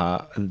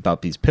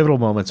about these pivotal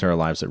moments in our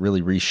lives that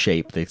really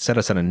reshape. They set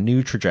us on a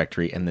new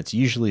trajectory, and that's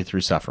usually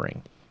through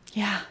suffering.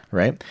 Yeah.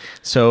 Right.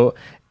 So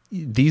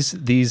these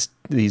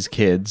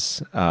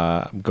kids,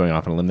 I'm going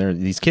off on a limb there.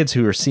 These kids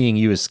who are seeing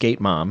you as skate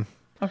mom.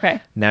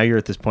 Okay. Now you're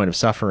at this point of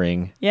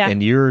suffering, Yeah.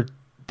 and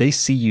they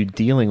see you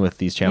dealing with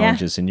these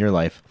challenges in your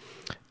life.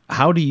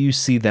 How do you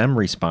see them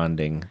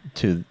responding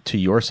to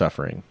your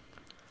suffering?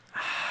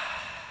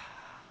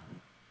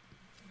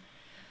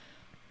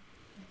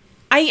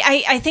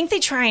 I think they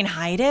try and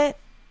hide it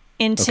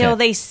until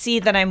Okay. they see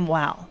that I'm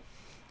well,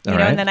 All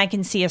right. and then I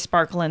can see a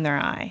sparkle in their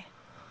eye,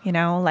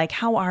 like,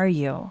 how are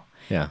you?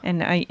 Yeah.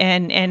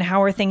 And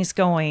how are things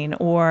going?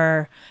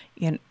 Or,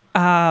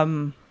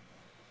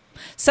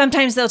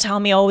 sometimes they'll tell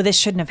me, oh, this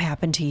shouldn't have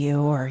happened to you,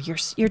 or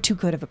you're too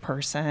good of a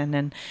person.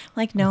 And I'm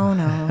like, no,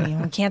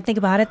 we can't think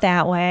about it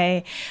that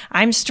way.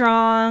 I'm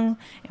strong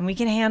and we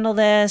can handle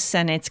this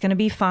and it's going to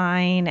be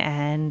fine.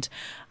 And,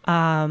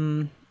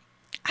 I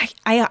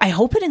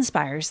hope it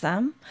inspires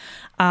them.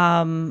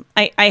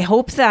 I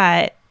hope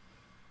that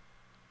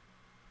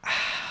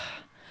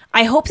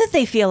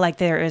they feel like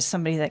there is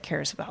somebody that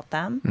cares about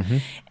them. Mm-hmm.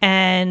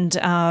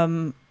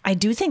 And I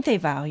do think they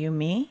value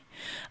me.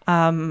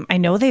 I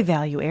know they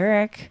value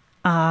Eric.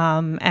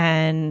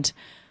 And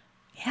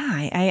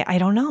yeah, I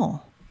don't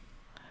know.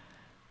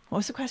 What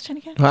was the question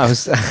again? Well, I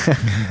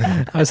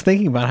was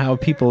thinking about how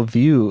people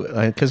view,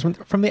 because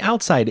from the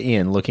outside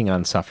in, looking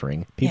on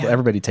suffering,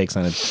 everybody takes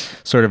on a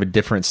sort of a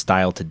different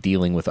style to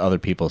dealing with other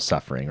people's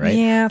suffering, right?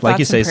 Yeah, like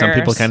you thoughts say, and some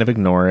people prayers. kind of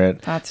ignore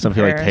it. Thoughts Some and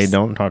people are like, hey, prayers.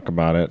 don't talk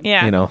about it.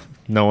 Yeah.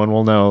 No one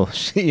will know.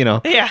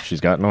 Yeah.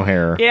 She's got no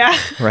hair. Yeah.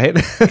 Right?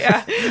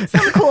 Yeah.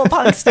 Some cool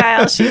punk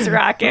style she's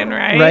rocking,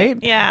 right?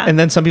 Right? Yeah. And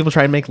then some people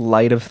try and make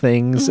light of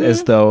things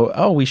as though,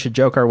 oh, we should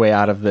joke our way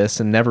out of this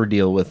and never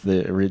deal with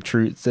the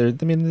truths.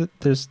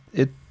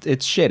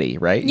 It's shitty,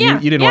 right?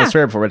 Yeah, You didn't want to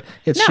swear before, but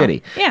it's No,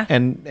 shitty. yeah.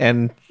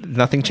 And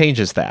nothing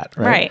changes that,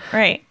 right?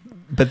 Right.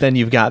 But then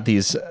you've got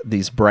these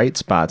bright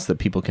spots that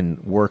people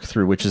can work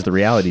through, which is the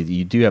reality that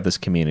you do have this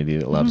community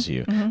that loves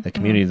you. The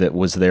community that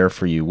was there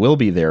for you will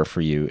be there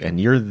for you. And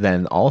you're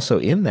then also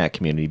in that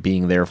community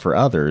being there for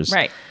others.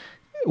 Right.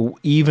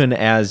 Even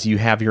as you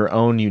have your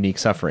own unique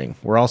suffering.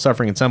 We're all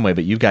suffering in some way,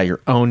 but you've got your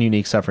own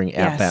unique suffering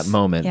at Yes, that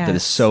moment that is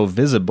yes. so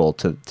visible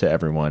to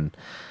everyone.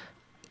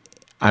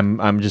 I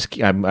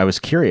was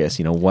curious,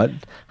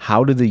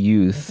 how do the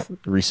youth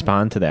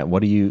respond to that?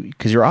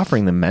 Because you're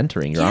offering them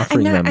mentoring, you're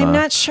offering them I'm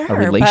not sure, a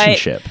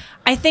relationship. but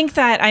I think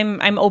that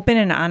I'm open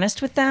and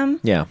honest with them.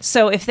 Yeah.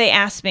 So if they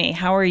ask me,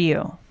 how are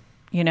you?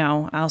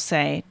 I'll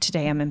say,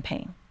 today I'm in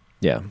pain.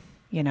 Yeah.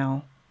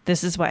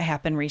 This is what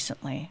happened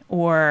recently.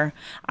 Or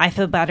I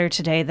feel better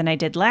today than I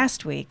did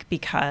last week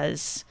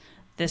because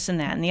this and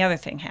that and the other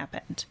thing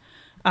happened.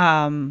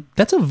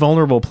 That's a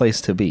vulnerable place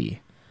to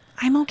be.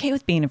 I'm okay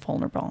with being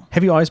vulnerable.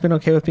 Have you always been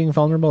okay with being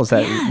vulnerable? Is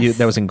that Yes.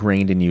 that was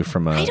ingrained in you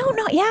from a I don't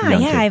know.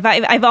 young kid?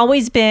 I've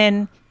always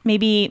been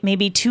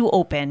maybe too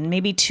open,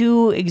 maybe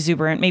too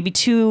exuberant, maybe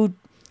too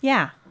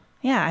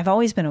I've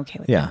always been okay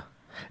with it. Yeah.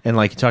 And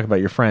like you talk about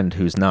your friend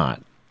who's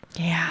not,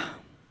 Yeah.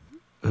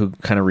 who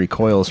kind of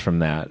recoils from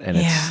that, and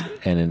Yeah.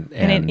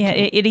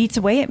 it It eats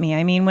away at me.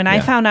 I mean, when I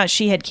Yeah. found out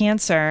she had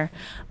cancer,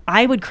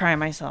 I would cry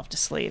myself to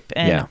sleep,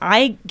 and Yeah.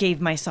 I gave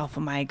myself a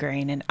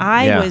migraine, and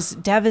I Yeah. was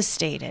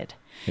devastated.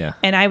 yeah.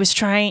 And I was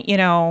trying,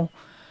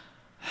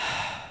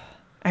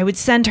 I would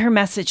send her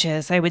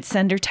messages. I would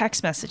send her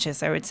text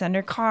messages. I would send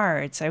her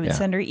cards. I would Yeah.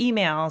 send her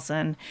emails.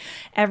 And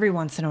every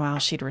once in a while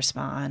she'd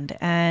respond.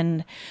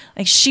 And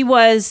like she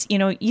was,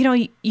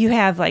 you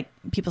have like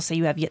people say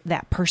you have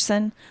that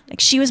person. Like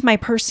she was my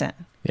person.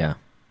 Yeah.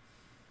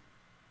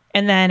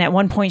 And then at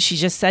one point she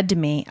just said to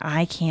me,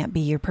 I can't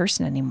be your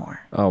person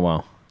anymore. Oh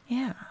wow.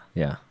 Yeah.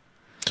 Yeah.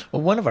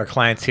 Well, one of our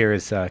clients here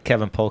is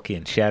Kevin Polke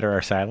in Shatter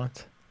Our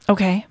Silence,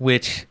 Okay.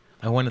 which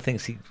one of the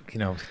things he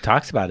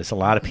talks about is a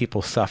lot of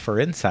people suffer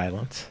in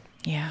silence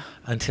Yeah.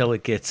 until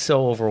it gets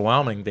so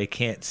overwhelming they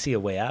can't see a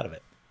way out of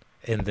it,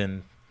 and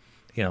then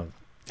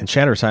And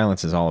Shatter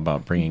Silence is all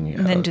about bringing.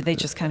 And then do they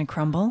just kind of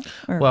crumble?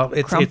 Or well,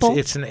 crumple?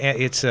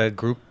 it's a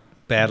group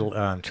battle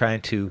trying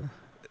to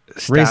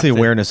raise the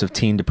awareness of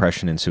teen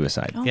depression and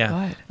suicide. Oh,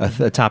 Yeah.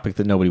 good. A topic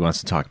that nobody wants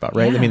to talk about,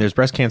 right? Yeah. I mean, there's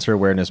Breast Cancer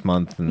Awareness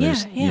Month, and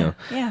there's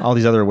all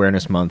these other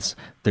awareness months.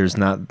 There's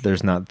not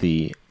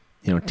the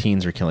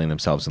teens are killing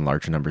themselves in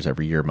larger numbers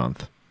every year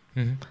month.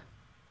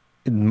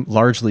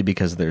 Largely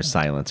because there's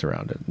silence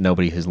around it.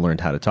 Nobody has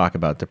learned how to talk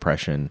about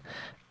depression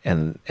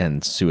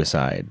and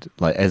suicide,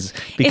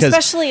 because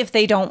especially if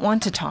they don't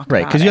want to talk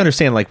right, about because it. you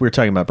understand, like, we're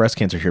talking about breast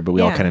cancer here, but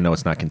we all Yeah. kind of know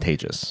it's not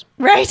contagious,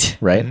 Right.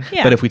 right?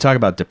 Yeah. But if we talk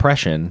about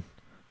depression,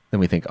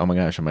 then we think, oh my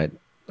gosh,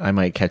 I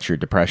might catch your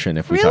depression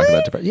if we talk Really?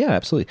 about depression. Yeah,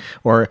 absolutely.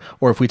 Or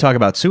if we talk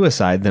about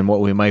suicide, then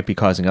what we might be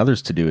causing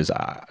others to do is,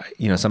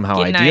 somehow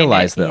Deny it,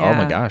 idealize that. Oh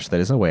my yeah. gosh,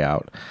 that is a way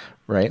out,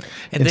 right?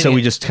 And And then so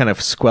we it- just kind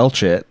of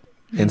squelch it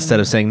instead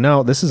of saying,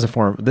 no, this is a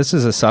form. It's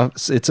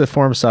a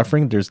form of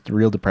suffering. There's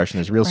real depression.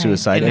 There's real Right.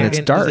 suicide, and it's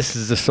and dark. This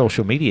is the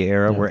social media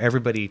era where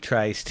everybody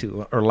tries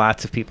to, or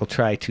lots of people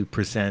try to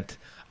present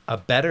a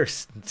better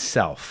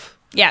self.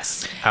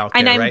 Yes. Out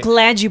And there, I'm right?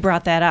 glad you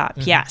brought that up.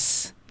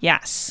 Yes.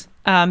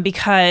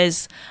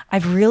 Because I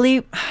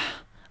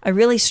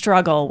really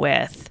struggle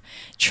with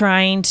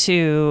trying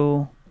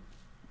to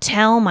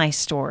tell my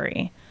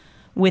story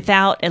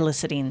without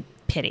eliciting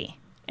pity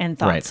and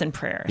thoughts Right. and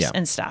prayers Yeah.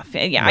 and stuff.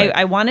 Yeah, Right.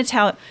 I want to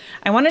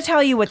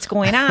tell you what's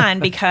going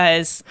on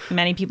because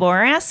many people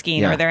are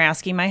asking, Yeah. or they're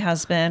asking my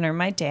husband or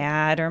my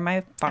dad or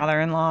my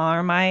father-in-law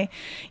or my,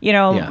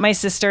 Yeah. my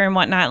sister and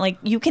whatnot. Like,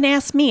 you can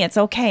ask me. It's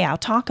okay. I'll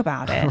talk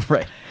about it.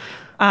 right.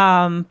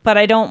 But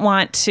I don't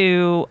want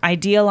to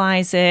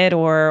idealize it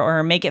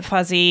or make it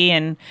fuzzy.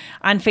 And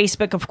on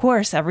Facebook, of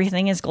course,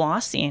 everything is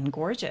glossy and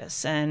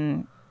gorgeous.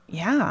 And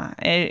yeah,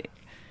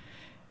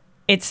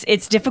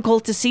 it's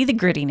difficult to see the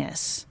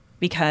grittiness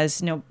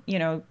because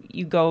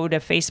you go to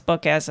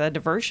Facebook as a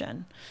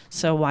diversion.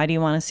 So why do you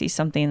want to see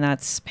something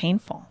that's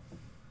painful?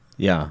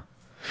 Yeah,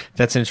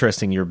 that's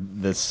interesting.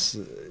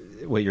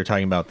 What you're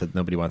talking about, that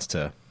nobody wants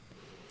to.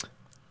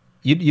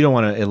 You don't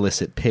want to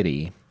elicit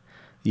pity.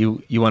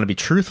 You want to be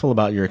truthful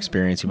about your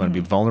experience. You want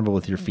to be vulnerable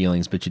with your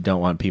feelings, but you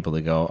don't want people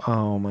to go,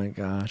 "Oh my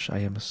gosh, I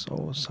am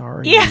so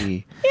sorry.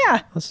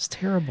 Yeah. This is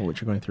terrible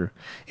what you're going through."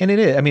 And it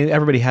is. I mean,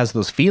 everybody has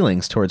those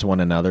feelings towards one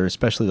another,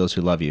 especially those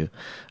who love you.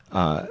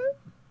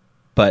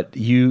 But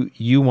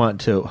you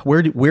want to.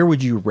 Where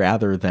would you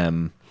rather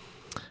them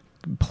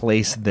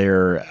place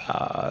their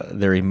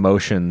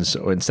emotions,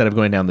 or instead of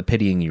going down the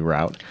pitying you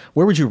route?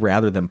 Where would you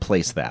rather them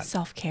place that?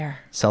 Self-care.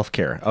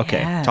 Self-care.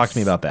 Okay. Talk to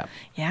me Yes. about that.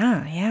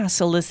 Yeah.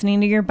 So listening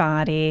to your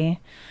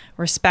body,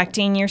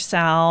 respecting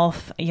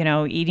yourself,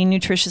 eating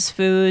nutritious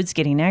foods,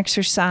 getting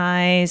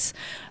exercise,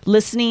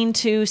 listening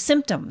to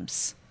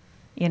symptoms,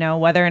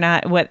 whether or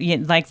not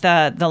like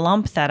the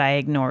lump that I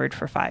ignored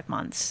for 5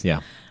 months. Yeah.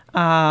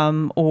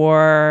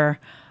 Or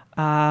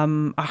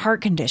a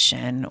heart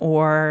condition,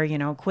 or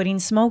quitting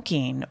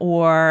smoking,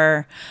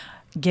 or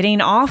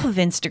getting off of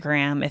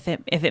Instagram if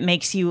it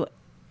makes you,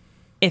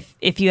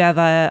 if you have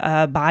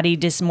a body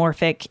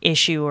dysmorphic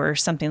issue or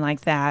something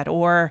like that,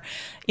 or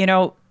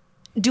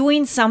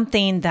doing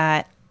something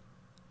that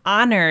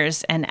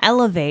honors and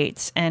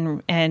elevates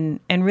and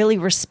really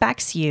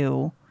respects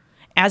you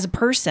as a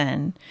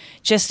person,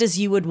 just as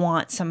you would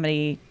want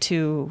somebody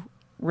to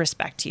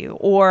respect you,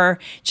 or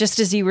just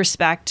as you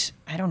respect,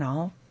 I don't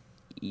know,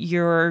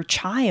 your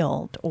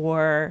child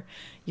or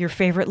your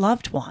favorite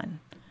loved one.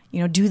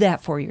 Do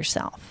that for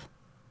yourself.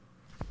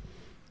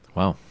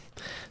 Wow.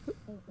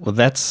 Well,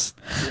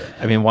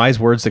 wise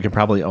words that can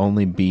probably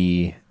only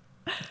be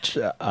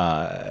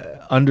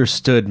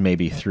understood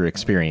maybe through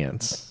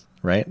experience,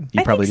 right?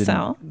 You I probably think didn't.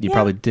 so. You Yeah.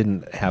 probably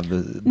didn't have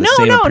the No.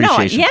 same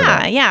appreciation for Yeah.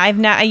 that. Yeah.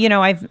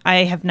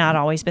 I have not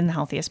always been the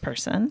healthiest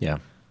person. Yeah.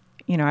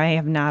 I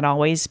have not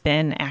always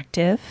been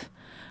active.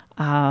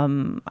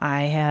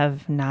 I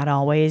have not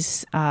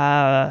always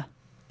had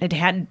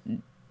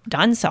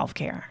done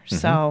self-care.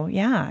 So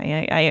yeah,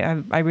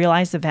 I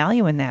realize the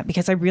value in that,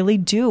 because I really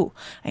do.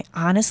 I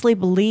honestly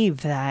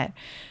believe that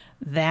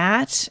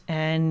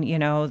and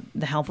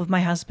the help of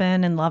my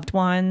husband and loved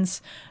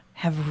ones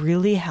have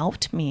really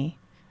helped me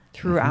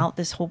throughout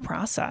this whole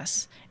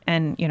process.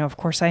 And of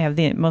course, I have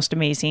the most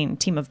amazing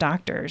team of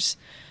doctors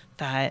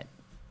that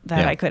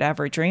Yeah. I could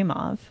ever dream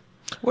of.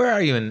 Where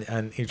are you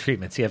in your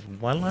treatments? You have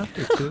one left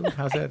or two?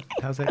 How's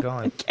that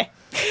going?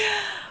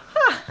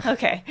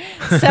 Okay.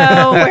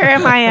 So where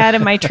am I at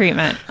in my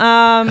treatment?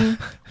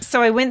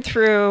 So I went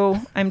through,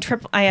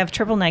 I have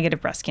triple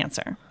negative breast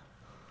cancer.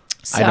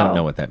 I don't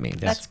know what that means.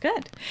 That's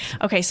good.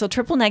 Okay. So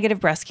triple negative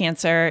breast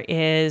cancer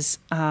is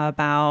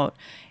about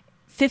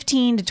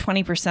 15 to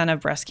 20%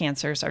 of breast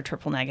cancers are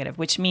triple negative,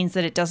 which means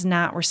that it does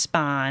not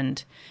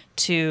respond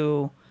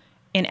to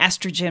an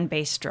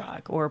estrogen-based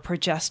drug or a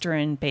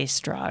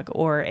progesterone-based drug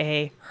or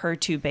a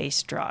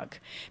HER2-based drug,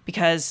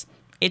 because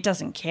it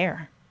doesn't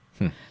care.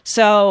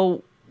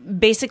 So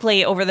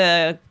basically, over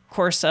the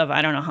course of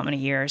I don't know how many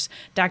years,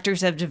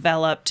 doctors have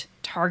developed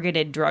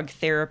targeted drug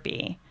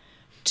therapy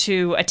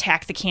to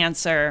attack the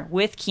cancer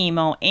with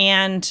chemo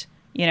and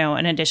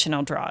an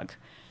additional drug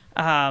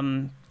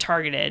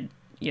targeted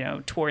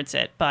towards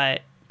it.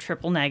 But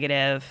triple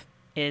negative,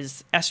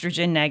 is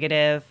estrogen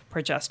negative,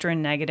 progesterone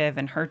negative,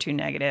 and HER2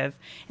 negative,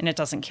 and it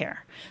doesn't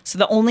care. So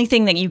the only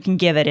thing that you can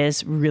give it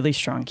is really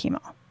strong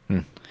chemo.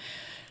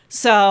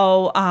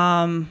 So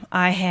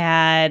I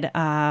had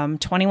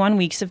 21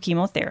 weeks of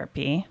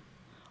chemotherapy,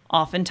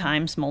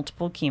 oftentimes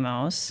multiple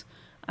chemos.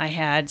 I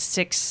had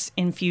 6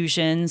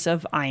 infusions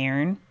of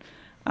iron.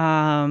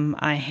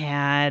 I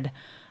had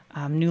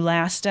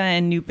Neulasta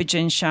and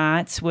Neupogen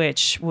shots,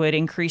 which would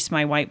increase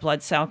my white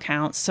blood cell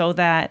count so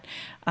that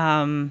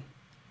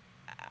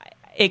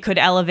it could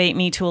elevate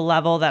me to a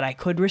level that I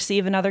could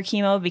receive another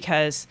chemo,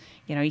 because,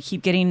 you know, you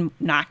keep getting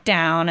knocked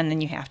down and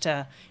then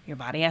your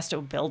body has to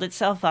build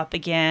itself up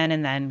again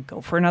and then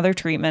go for another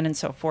treatment and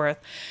so forth.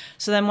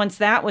 So then once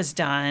that was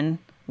done,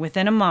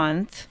 within a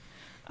month,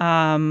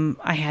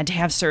 I had to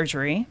have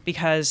surgery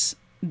because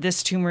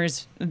this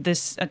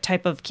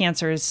type of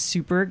cancer is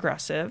super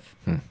aggressive.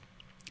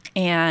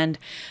 And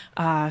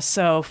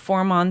so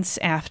 4 months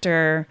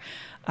after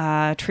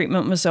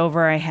treatment was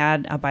over, I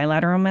had a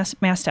bilateral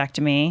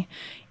mastectomy,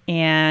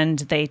 and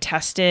they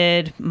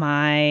tested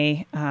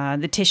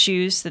the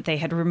tissues that they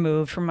had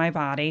removed from my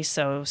body.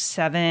 So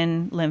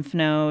 7 lymph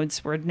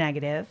nodes were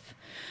negative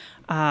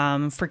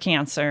for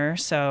cancer.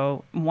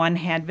 So 1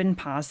 had been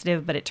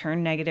positive, but it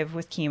turned negative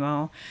with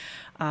chemo.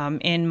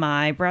 In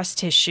my breast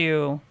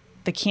tissue,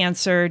 the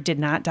cancer did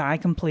not die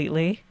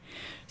completely.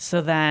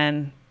 So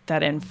then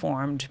that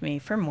informed me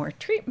for more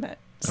treatment.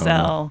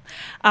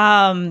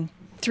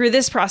 Through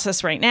this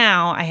process right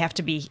now,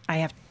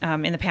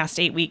 in the past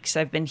 8 weeks,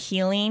 I've been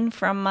healing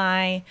from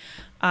my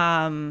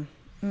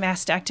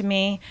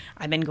mastectomy.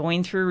 I've been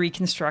going through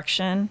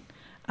reconstruction,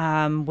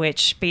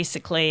 which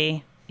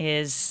basically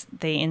is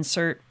they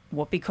insert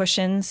whoopee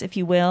cushions, if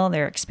you will.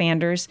 They're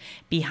expanders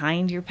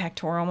behind your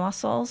pectoral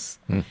muscles.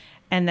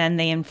 And then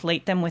they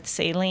inflate them with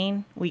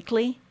saline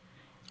weekly.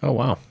 Oh,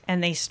 wow.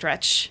 And they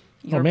stretch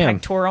your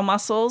pectoral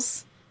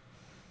muscles,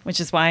 which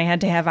is why I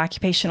had to have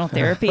occupational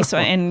therapy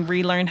and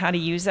relearn how to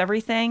use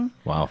everything.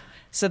 Wow.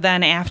 So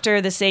then after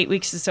this 8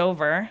 weeks is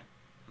over,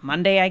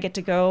 Monday I get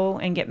to go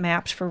and get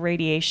mapped for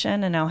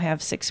radiation, and I'll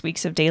have 6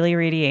 weeks of daily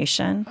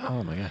radiation.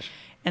 Oh, my gosh.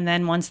 And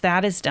then once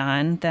that is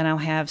done, then I'll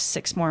have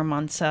 6 more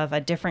months of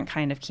a different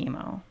kind of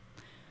chemo.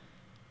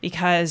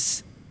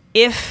 Because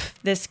if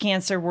this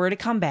cancer were to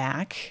come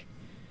back,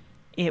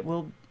 it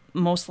will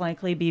most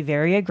likely be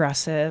very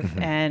aggressive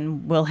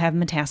and will have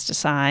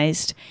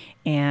metastasized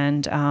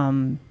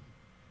and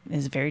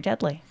is very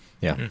deadly.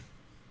 Yeah.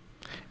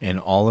 And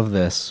all of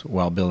this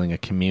while building a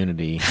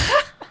community,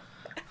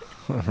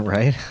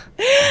 right?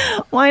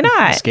 Why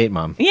not? Escape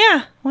Mom.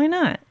 Yeah, why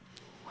not?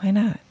 Why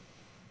not?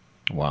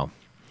 Wow.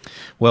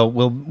 Well,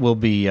 we'll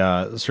be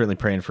certainly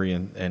praying for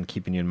you and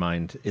keeping you in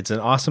mind. It's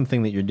an awesome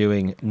thing that you're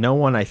doing. No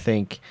one, I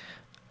think,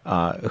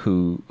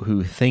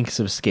 who thinks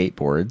of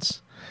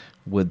skateboards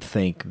would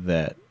think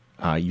that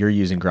you're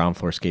using ground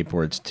floor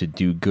skateboards to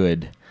do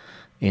good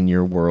in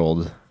your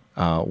world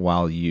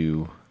while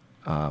you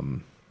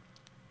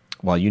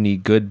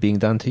need good being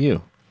done to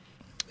you.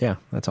 Yeah,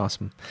 that's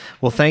awesome.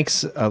 Well,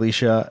 thanks,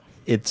 Alicia.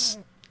 It's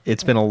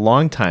been a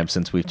long time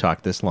since we've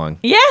talked this long.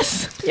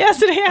 Yes,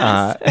 it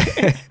has.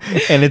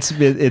 And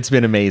it's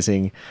been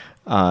amazing.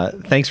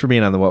 Thanks for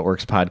being on the What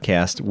Works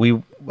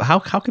podcast. How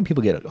can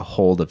people get a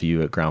hold of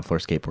you at Ground Floor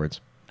Skateboards?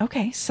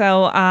 Okay,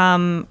 so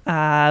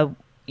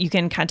you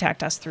can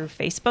contact us through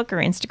Facebook or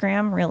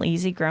Instagram. Real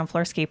easy, Ground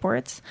Floor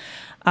Skateboards.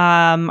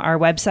 Our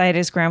website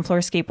is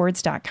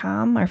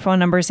groundfloorskateboards.com. Our phone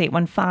number is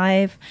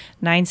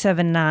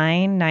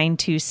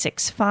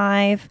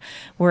 815-979-9265.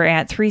 We're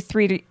at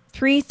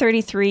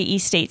 333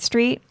 East State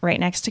Street, right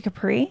next to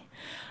Capri.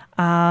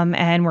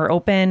 And we're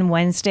open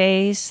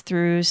Wednesdays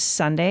through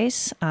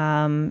Sundays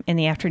in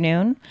the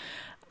afternoon.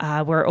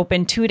 We're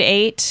open 2 to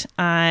 8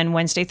 on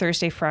Wednesday,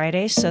 Thursday,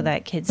 Friday, so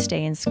that kids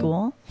stay in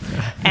school.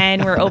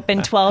 And we're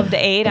open 12 to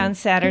 8 on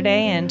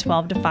Saturday and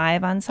 12 to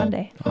 5 on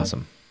Sunday.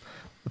 Awesome.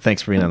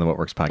 Thanks for being on the What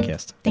Works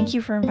podcast. Thank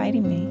you for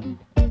inviting me.